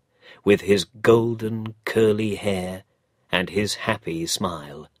boy, with his golden curly hair and his happy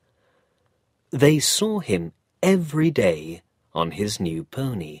smile. They saw him every day on his new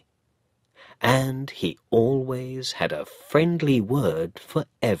pony, and he always had a friendly word for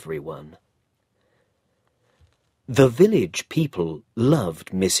everyone. The village people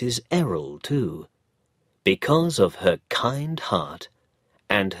loved Mrs. Errol too, because of her kind heart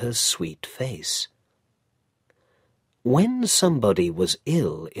and her sweet face. When somebody was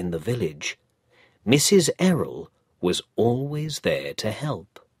ill in the village, Mrs. Errol was always there to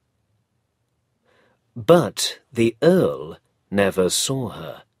help. But the Earl never saw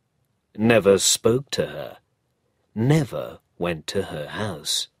her, never spoke to her, never went to her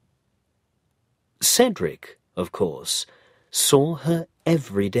house. Cedric, of course, saw her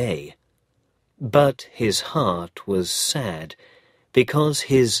every day, but his heart was sad because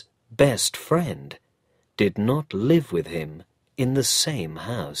his best friend did not live with him in the same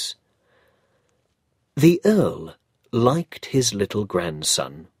house. The Earl liked his little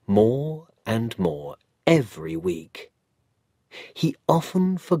grandson more and more every week. He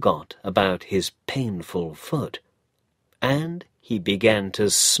often forgot about his painful foot, and he began to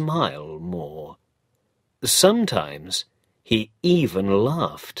smile more. Sometimes he even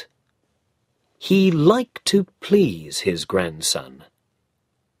laughed. He liked to please his grandson.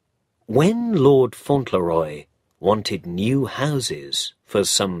 When Lord Fauntleroy wanted new houses for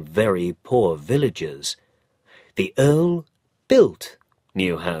some very poor villagers, the Earl built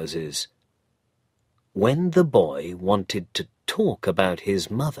new houses. When the boy wanted to talk about his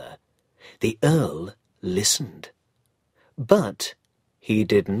mother, the Earl listened, but he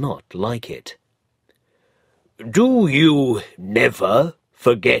did not like it. "Do you never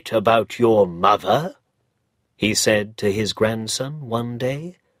forget about your mother?" he said to his grandson one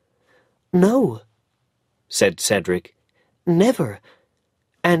day. "No," said Cedric. "never,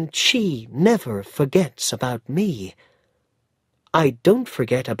 and she never forgets about me. I don't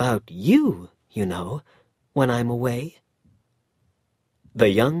forget about you, you know, when I'm away." The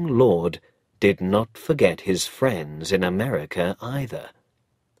young lord did not forget his friends in America either.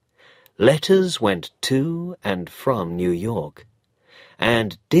 letters went to and from New York,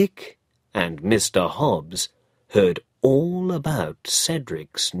 and Dick and Mr. Hobbs heard all about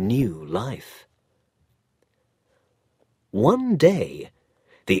Cedric's new life. One day,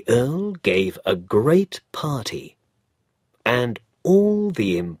 the Earl gave a great party, and all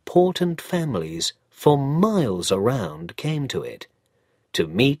the important families for miles around came to it, to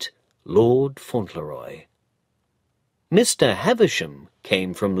meet Lord Fauntleroy. Mr. Havisham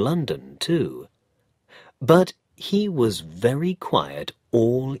came from London too, but he was very quiet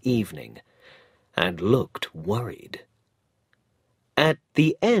all evening, and looked worried. At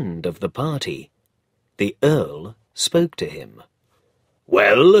the end of the party, the Earl spoke to him.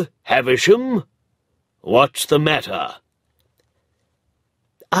 "Well, Havisham, what's the matter?"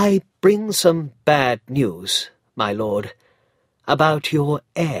 "I bring some bad news, my lord, about your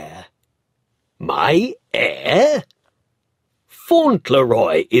heir." "My heir?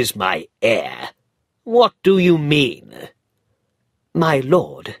 Fauntleroy is my heir. What do you mean?" "My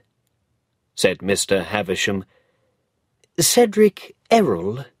lord," said Mr. Havisham, "Cedric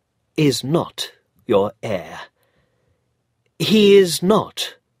Errol is not your heir. He is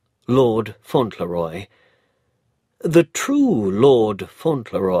not Lord Fauntleroy. The true Lord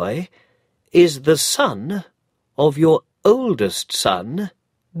Fauntleroy is the son of your oldest son,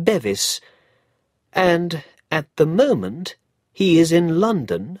 Bevis, and at the moment he is in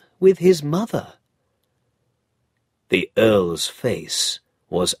London with his mother." The Earl's face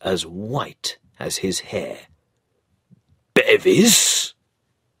was as white as his hair. "Bevis?"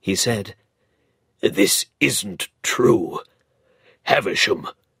 he said. "This isn't true. Havisham,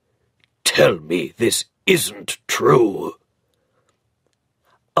 tell me this isn't true."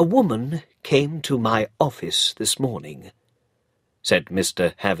 "A woman came to my office this morning," said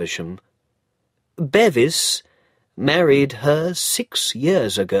Mr. Havisham. "Bevis married her 6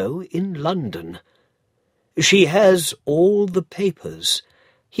 years ago in London. She has all the papers.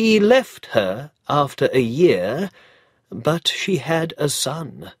 He left her after a year, but she had a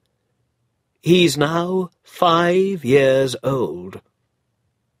son. He's now 5 years old.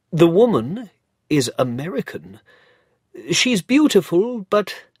 The woman is American. She's beautiful,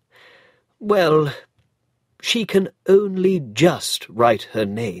 but, well, she can only just write her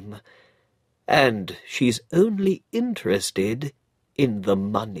name, and she's only interested in the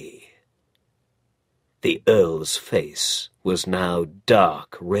money." The Earl's face was now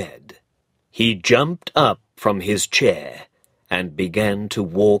dark red. He jumped up from his chair and began to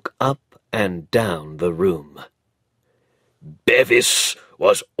walk up and down the room. "Bevis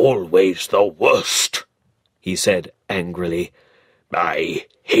was always the worst," he said angrily. "I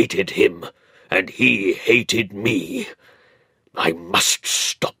hated him, and he hated me. I must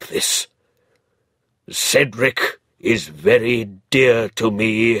stop this. Cedric is very dear to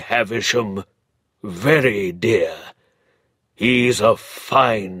me, Havisham, very dear. He's a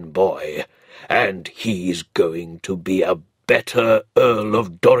fine boy, and he's going to be a better Earl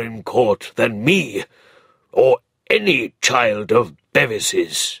of Dorincourt than me, or any child of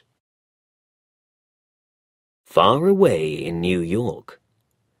Bevis's." Far away in New York,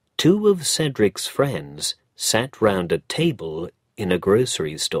 2 of Cedric's friends sat round a table in a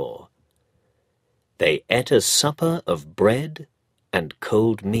grocery store. They ate a supper of bread and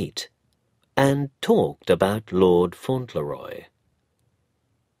cold meat, and talked about Lord Fauntleroy.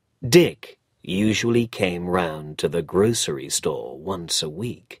 Dick usually came round to the grocery store once a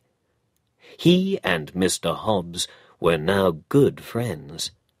week. He and Mr. Hobbs were now good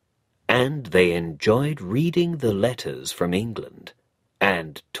friends, and they enjoyed reading the letters from England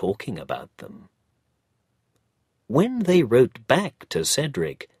and talking about them. When they wrote back to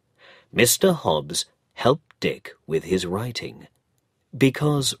Cedric, Mr. Hobbs helped Dick with his writing,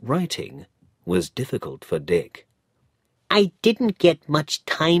 because writing was difficult for Dick. "I didn't get much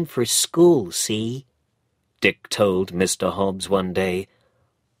time for school, see?" Dick told Mr. Hobbs one day.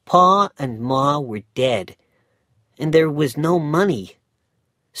 "Pa and Ma were dead, and there was no money,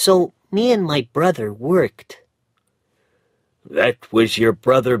 so me and my brother worked." "That was your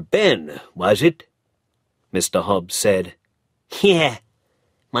brother Ben, was it?" Mr. Hobbs said. "Yeah,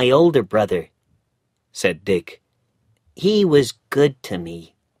 my older brother," said Dick. "He was good to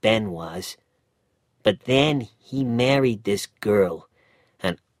me, Ben was. But then he married this girl,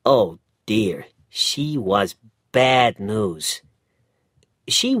 and oh dear, she was bad news.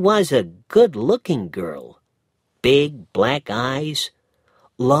 She was a good-looking girl, big black eyes,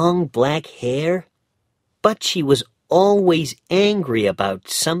 long black hair, but she was always angry about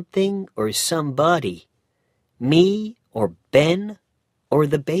something or somebody, me or Ben or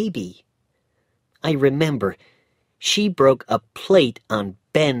the baby. I remember she broke a plate on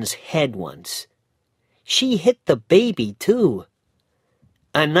Ben's head once. She hit the baby, too.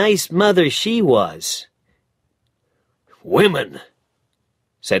 A nice mother she was." "Women,"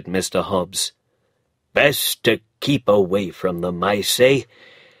 said Mr. Hobbs. "Best to keep away from them, I say.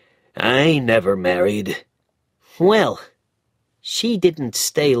 I never married." "Well, she didn't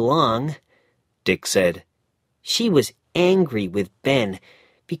stay long," Dick said. "She was angry with Ben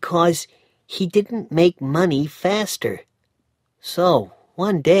because he didn't make money faster. So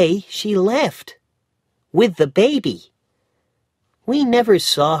one day she left, with the baby. We never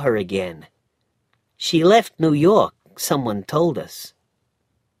saw her again. She left New York, someone told us."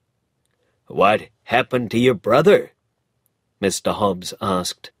 "What happened to your brother?" Mr. Hobbs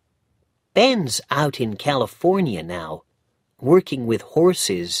asked. "Ben's out in California now, working with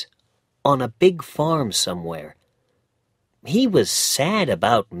horses on a big farm somewhere. He was sad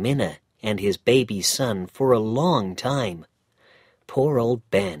about Minna and his baby son for a long time. Poor old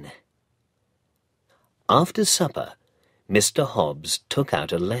Ben." After supper, Mr. Hobbs took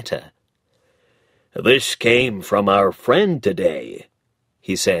out a letter. "This came from our friend today,"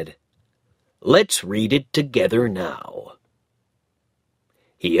 he said. "Let's read it together now."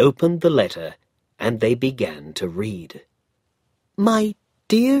 He opened the letter, and they began to read. "My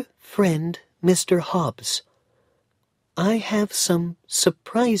dear friend, Mr. Hobbs, I have some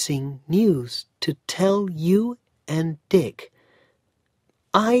surprising news to tell you and Dick.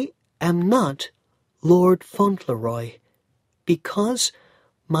 I am not Lord Fauntleroy, because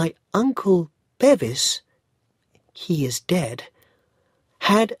my Uncle Bevis, he is dead,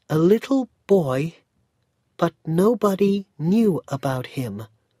 had a little boy, but nobody knew about him.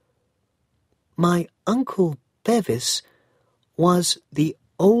 My Uncle Bevis was the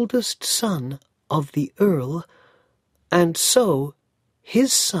oldest son of the Earl, and so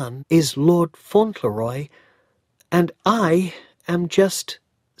his son is Lord Fauntleroy, and I am just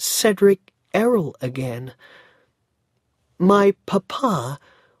Cedric Errol again. My papa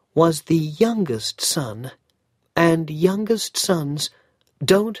was the youngest son, and youngest sons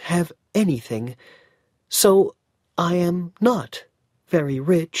don't have anything, so I am not very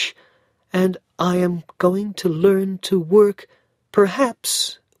rich, and I am going to learn to work,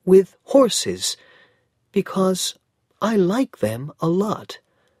 perhaps with horses, because I like them a lot.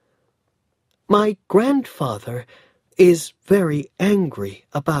 My grandfather is very angry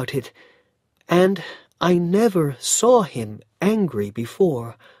about it, and I never saw him angry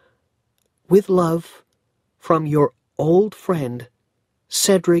before. With love, from your old friend,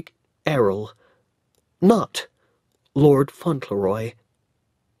 Cedric Errol, not Lord Fauntleroy."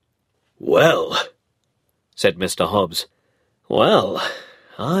 "Well," said Mr. Hobbs, "well,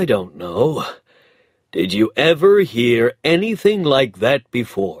 I don't know. Did you ever hear anything like that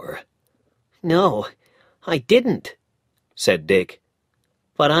before?" "No, I didn't," said Dick.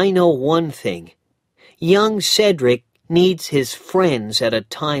 "but I know one thing. Young Cedric needs his friends at a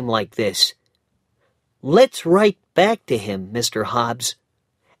time like this. Let's write back to him, Mr. Hobbs,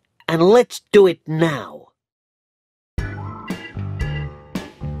 and let's do it now."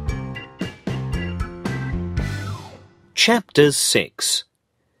 Chapter 6.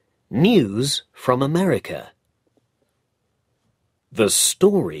 News from America. The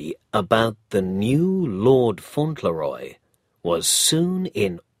story about the new Lord Fauntleroy was soon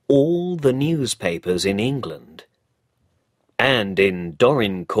in all the newspapers in England. And in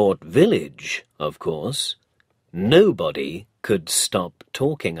Dorincourt village, of course, nobody could stop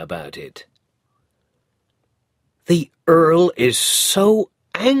talking about it. "The Earl is so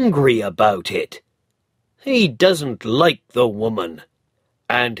angry about it. He doesn't like the woman,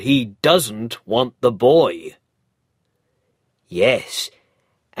 and he doesn't want the boy." "Yes,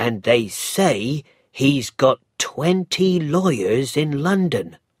 and they say he's got 20 lawyers in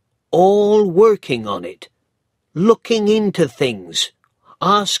London, all working on it, looking into things,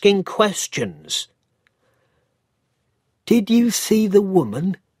 asking questions." "Did you see the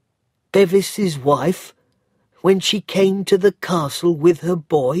woman, Bevis's wife, when she came to the castle with her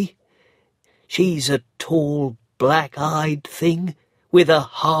boy? She's a tall, black-eyed thing with a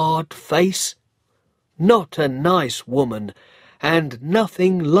hard face. Not a nice woman, and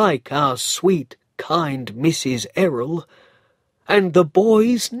nothing like our sweet, kind Mrs. Errol. And the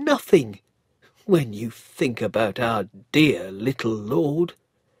boy's nothing, when you think about our dear little lord."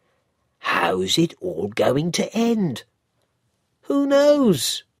 "How's it all going to end?" "Who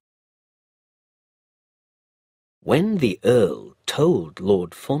knows?" When the Earl told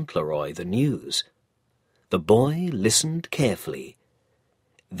Lord Fauntleroy the news, the boy listened carefully.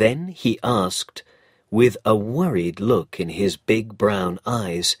 Then he asked, with a worried look in his big brown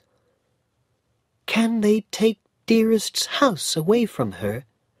eyes, "Can they take dearest's house away from her?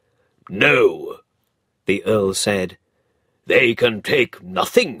 No, the Earl said. They can take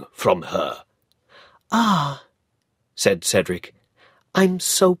nothing from her. Ah, said Cedric, I'm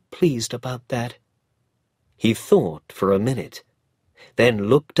so pleased about that. He thought for a minute, then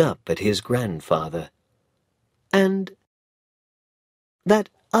looked up at his grandfather. And that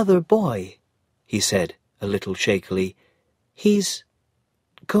other boy, he said a little shakily, he's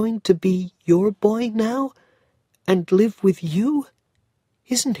going to be your boy now and live with you,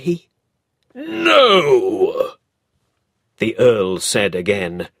 isn't he? No, the Earl said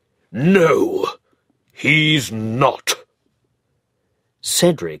again. No, he's not.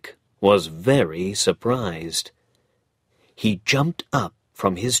 Cedric was very surprised. He jumped up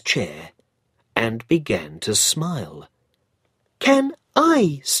from his chair and began to smile. Can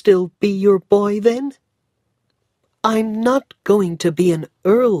I still be your boy then? I'm not going to be an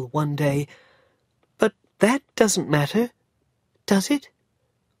earl one day, but that doesn't matter, does it?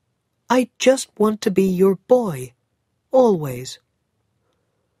 I just want to be your boy, always.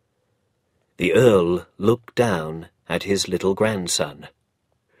 The Earl looked down at his little grandson.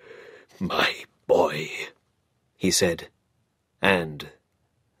 My boy, he said, and,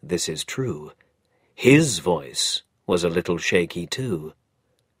 this is true, his voice was a little shaky too.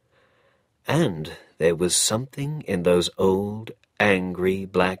 And there was something in those old, angry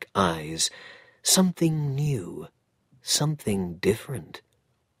black eyes, something new, something different.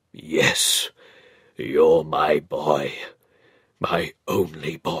 Yes, you're my boy, my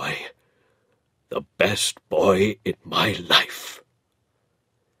only boy, the best boy in my life.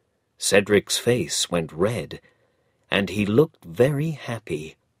 Cedric's face went red, and he looked very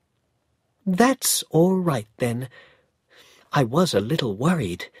happy. That's all right, then. I was a little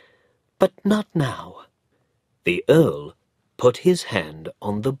worried, but not now. The Earl put his hand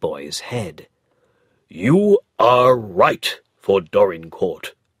on the boy's head. You are right for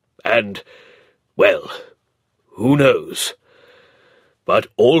Dorincourt, and, well, who knows? But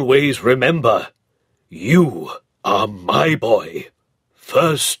always remember, you are my boy,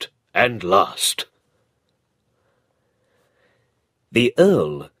 first and last. The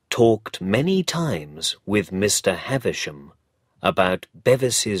Earl talked many times with Mr. Havisham about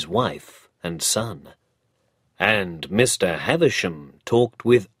Bevis's wife and son, and Mr. Havisham talked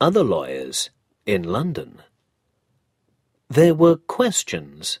with other lawyers in London. There were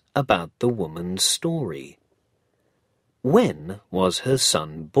questions about the woman's story. When was her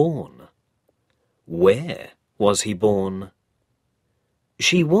son born? Where was he born?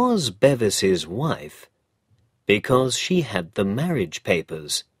 She was Bevis's wife because she had the marriage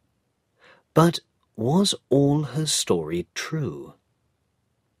papers. But was all her story true?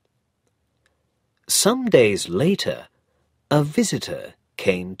 Some days later, a visitor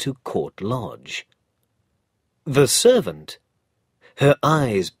came to Court Lodge. The servant, her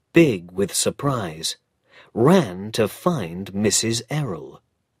eyes big with surprise, ran to find Mrs. Errol.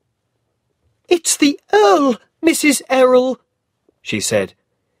 "It's the Earl, Mrs. Errol," she said.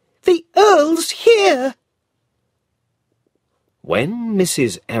 "The Earl's here." When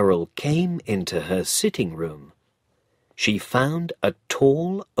Mrs. Errol came into her sitting room, she found a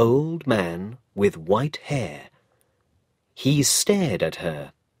tall old man with white hair. He stared at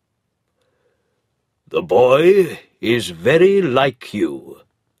her. "The boy is very like you,"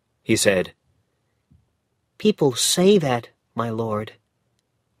 he said. "People say that, my lord,"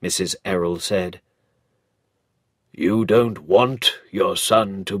 Mrs. Errol said. "You don't want your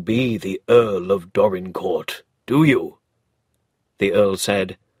son to be the Earl of Dorincourt, do you?" the Earl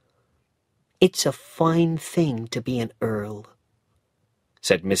said. "It's a fine thing to be an earl,"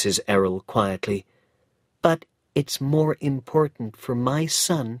 said Mrs. Errol quietly. "but it's more important for my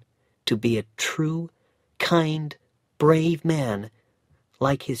son to be a true, kind, brave man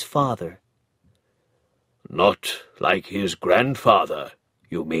like his father." "Not like his grandfather,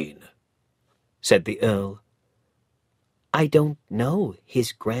 you mean?" said the Earl. "I don't know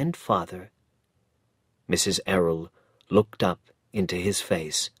his grandfather." Mrs. Errol looked up into his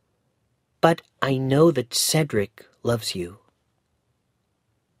face. "But I know that Cedric loves you."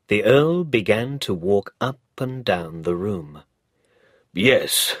 The Earl began to walk up and down the room.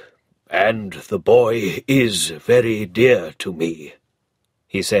 "Yes, and the boy is very dear to me,"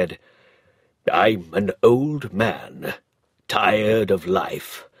 he said. "I'm an old man, tired of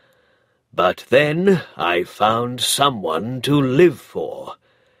life. But then I found someone to live for.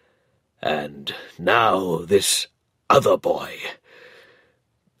 And now this other boy.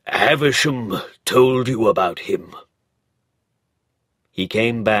 Havisham told you about him." He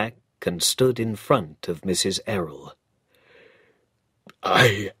came back and stood in front of Mrs. Errol.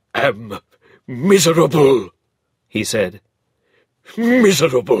 "I am miserable," he said.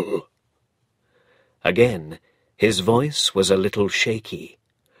 "Miserable." Again, his voice was a little shaky.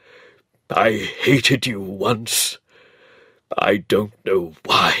 "I hated you once. I don't know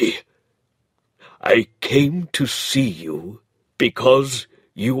why. I came to see you because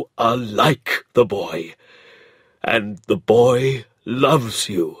you are like the boy, and the boy loves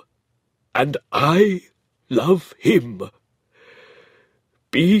you, and I love him.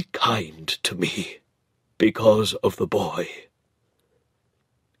 Be kind to me because of the boy."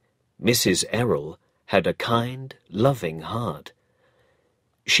 Mrs. Errol had a kind, loving heart.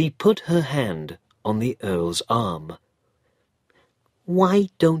 She put her hand on the Earl's arm. "Why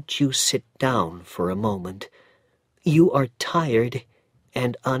don't you sit down for a moment? You are tired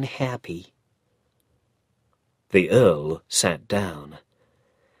and unhappy." The Earl sat down,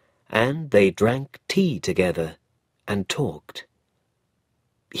 and they drank tea together and talked.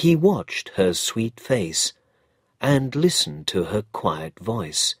 He watched her sweet face and listened to her quiet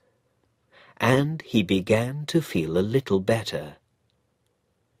voice, and he began to feel a little better.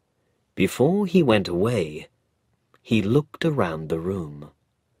 Before he went away, he looked around the room.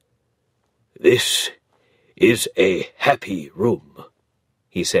 "This is a happy room,"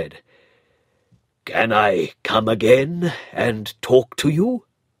 he said. "Can I come again and talk to you?"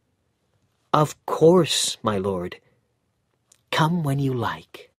 "Of course, my lord. Come when you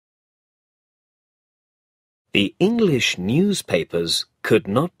like." The English newspapers could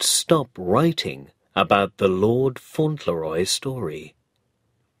not stop writing about the Lord Fauntleroy story.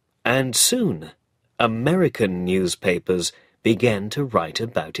 And soon, American newspapers began to write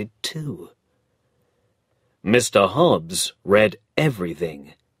about it too. Mr. Hobbs read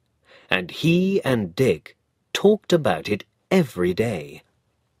everything, and he and Dick talked about it every day.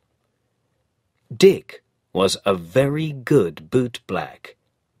 Dick was a very good bootblack,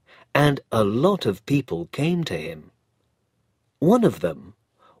 and a lot of people came to him. One of them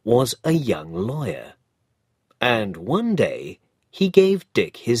was a young lawyer, and one day he gave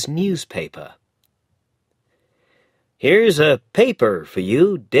Dick his newspaper. "Here's a paper for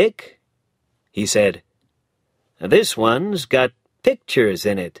you, Dick," he said. "This one's got pictures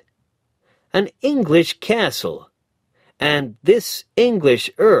in it. An English castle, and this English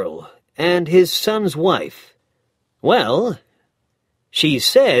earl and his son's wife. Well, she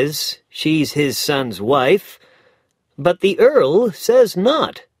says she's his son's wife, but the earl says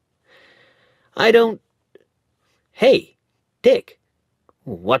not. I don't... Hey, Dick,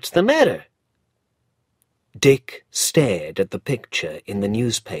 what's the matter?" Dick stared at the picture in the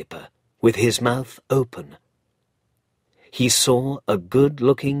newspaper with his mouth open. He saw a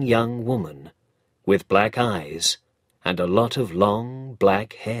good-looking young woman with black eyes and a lot of long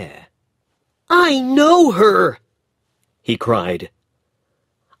black hair. "I know her!" he cried.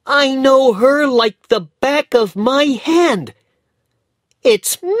 "I know her like the back of my hand.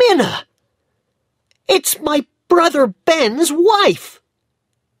 It's Minna! It's my brother Ben's wife!"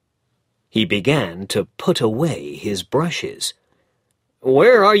 He began to put away his brushes.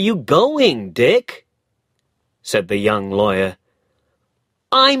 "Where are you going, Dick?" said the young lawyer.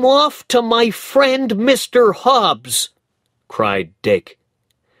 "I'm off to my friend Mr. Hobbs," cried Dick.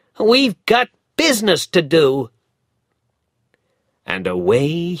 "We've got business to do." And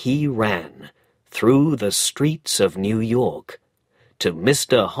away he ran through the streets of New York to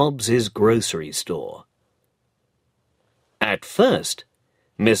Mr. Hobbs's grocery store. At first,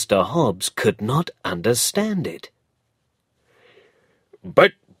 Mr. Hobbs could not understand it.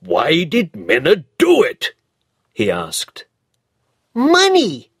 "But why did Minna do it?" he asked.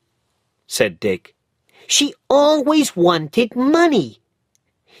 "Money," said Dick. "She always wanted money.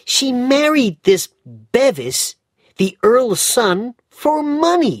 She married this Bevis, the Earl's son, for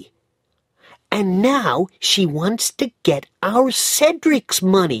money. And now she wants to get our Cedric's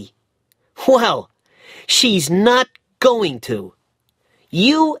money. Well, she's not going to.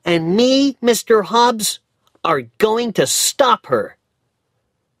 You and me, Mr. Hobbs, are going to stop her."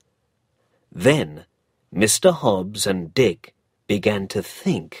 Then Mr. Hobbs and Dick began to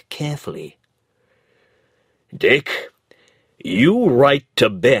think carefully. "Dick, you write to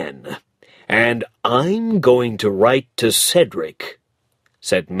Ben, and I'm going to write to Cedric,"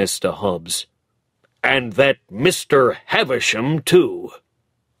 said Mr. Hobbs. "And that Mr. Havisham, too."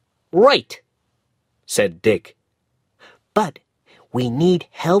 "Right," said Dick. "But we need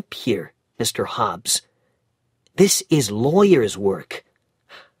help here, Mr. Hobbs. This is lawyer's work.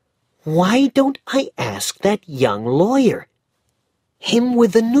 Why don't I ask that young lawyer? Him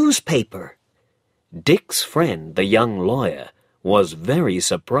with the newspaper." Dick's friend, the young lawyer, was very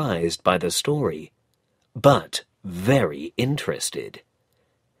surprised by the story, but very interested.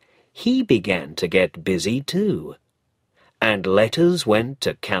 He began to get busy too. and letters went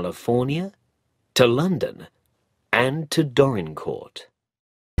to California, to London, and to Dorincourt.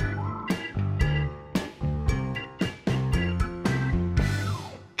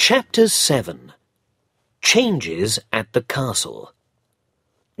 Chapter 7. Changes at the Castle.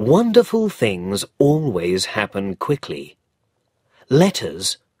 Wonderful things always happen quickly.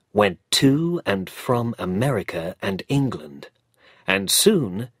 Letters went to and from America and England, and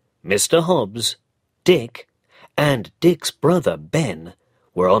soon Mr. Hobbs, Dick, and Dick's brother Ben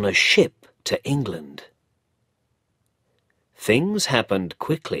were on a ship to England. Things happened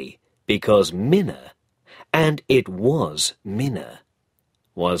quickly because Minna, and it was Minna,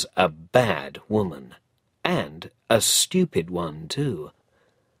 was a bad woman, and a stupid one too.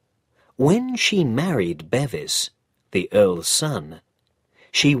 When she married Bevis, the Earl's son,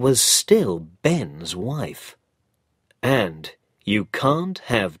 she was still Ben's wife, and you can't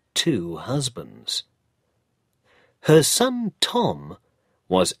have two husbands. Her son Tom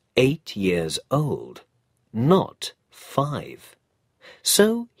was 8 years old, not 5,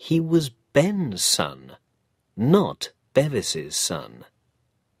 so he was Ben's son, not Bevis's son.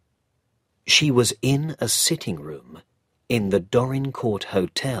 She was in a sitting room in the Dorincourt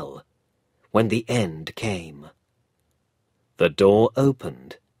Hotel when the end came. The door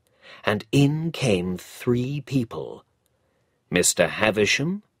opened, and in came 3 people, Mr.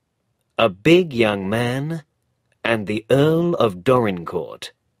 Havisham, a big young man, and the Earl of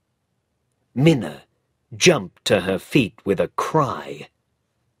Dorincourt. Minna jumped to her feet with a cry.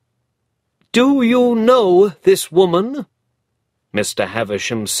 "Do you know this woman?" Mr.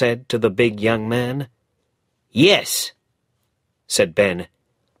 Havisham said to the big young man. "Yes," said Ben.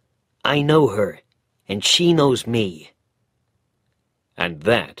 "I know her, and she knows me." And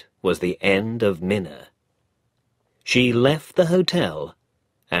that was the end of Minna. She left the hotel,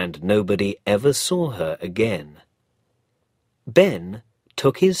 and nobody ever saw her again. Ben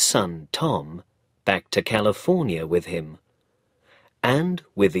took his son Tom back to California with him, and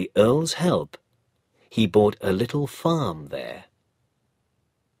with the Earl's help, he bought a little farm there.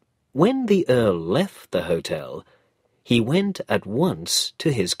 When the Earl left the hotel, he went at once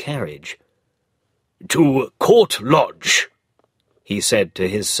to his carriage. "To Court Lodge," he said to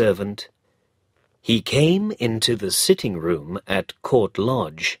his servant. He came into the sitting room at Court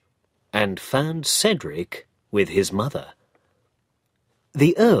Lodge and found Cedric with his mother.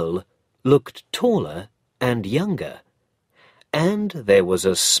 The Earl looked taller and younger, and there was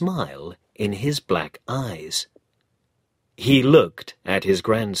a smile in his black eyes. He looked at his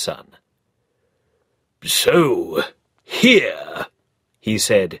grandson. "So, here," he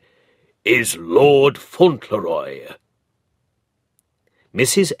said, "is Lord Fauntleroy."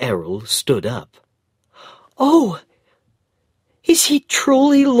 Mrs. Errol stood up. "Oh, is he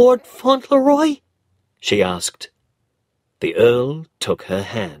truly Lord Fauntleroy?" she asked. The Earl took her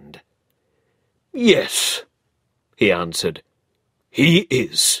hand. "Yes," he answered, "he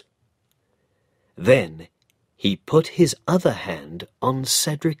is." Then he put his other hand on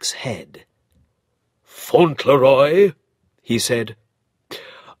Cedric's head. "Fauntleroy," he said,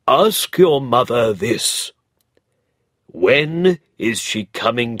 "ask your mother this. When is she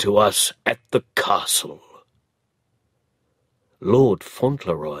coming to us at the castle?" Lord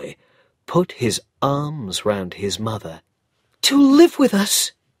Fauntleroy put his arms round his mother. "To live with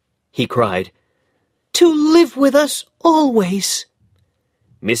us," he cried. "To live with us always."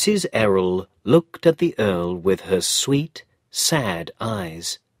 Mrs. Errol looked at the Earl with her sweet, sad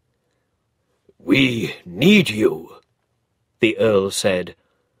eyes. "We need you," the Earl said.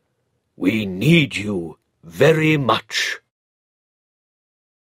 "We need you very much."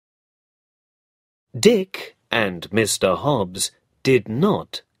 Dick and Mr. Hobbs did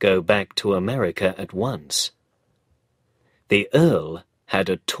not go back to America at once. The Earl had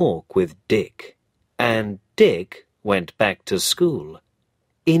a talk with Dick, and Dick went back to school,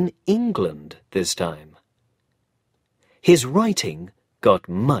 in England this time. His writing got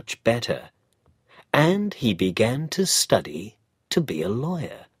much better, and he began to study to be a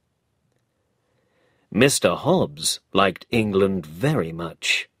lawyer. Mr. Hobbs liked England very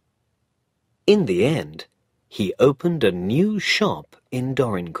much. In the end, he opened a new shop in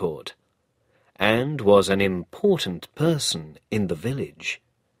Dorincourt, and was an important person in the village.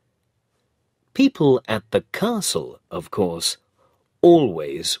 People at the castle, of course,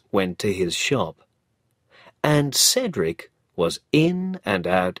 always went to his shop, and Cedric was in and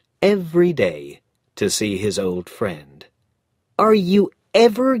out every day to see his old friend. "Are you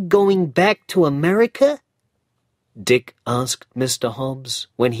ever going back to America?" Dick asked Mr. Hobbs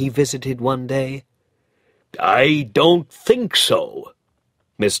when he visited one day. "I don't think so,"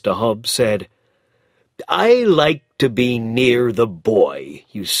 Mr. Hobbs said. I like to be near the boy,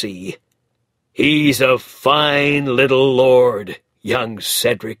 you see. He's a fine little lord, young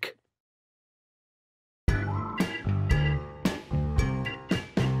Cedric.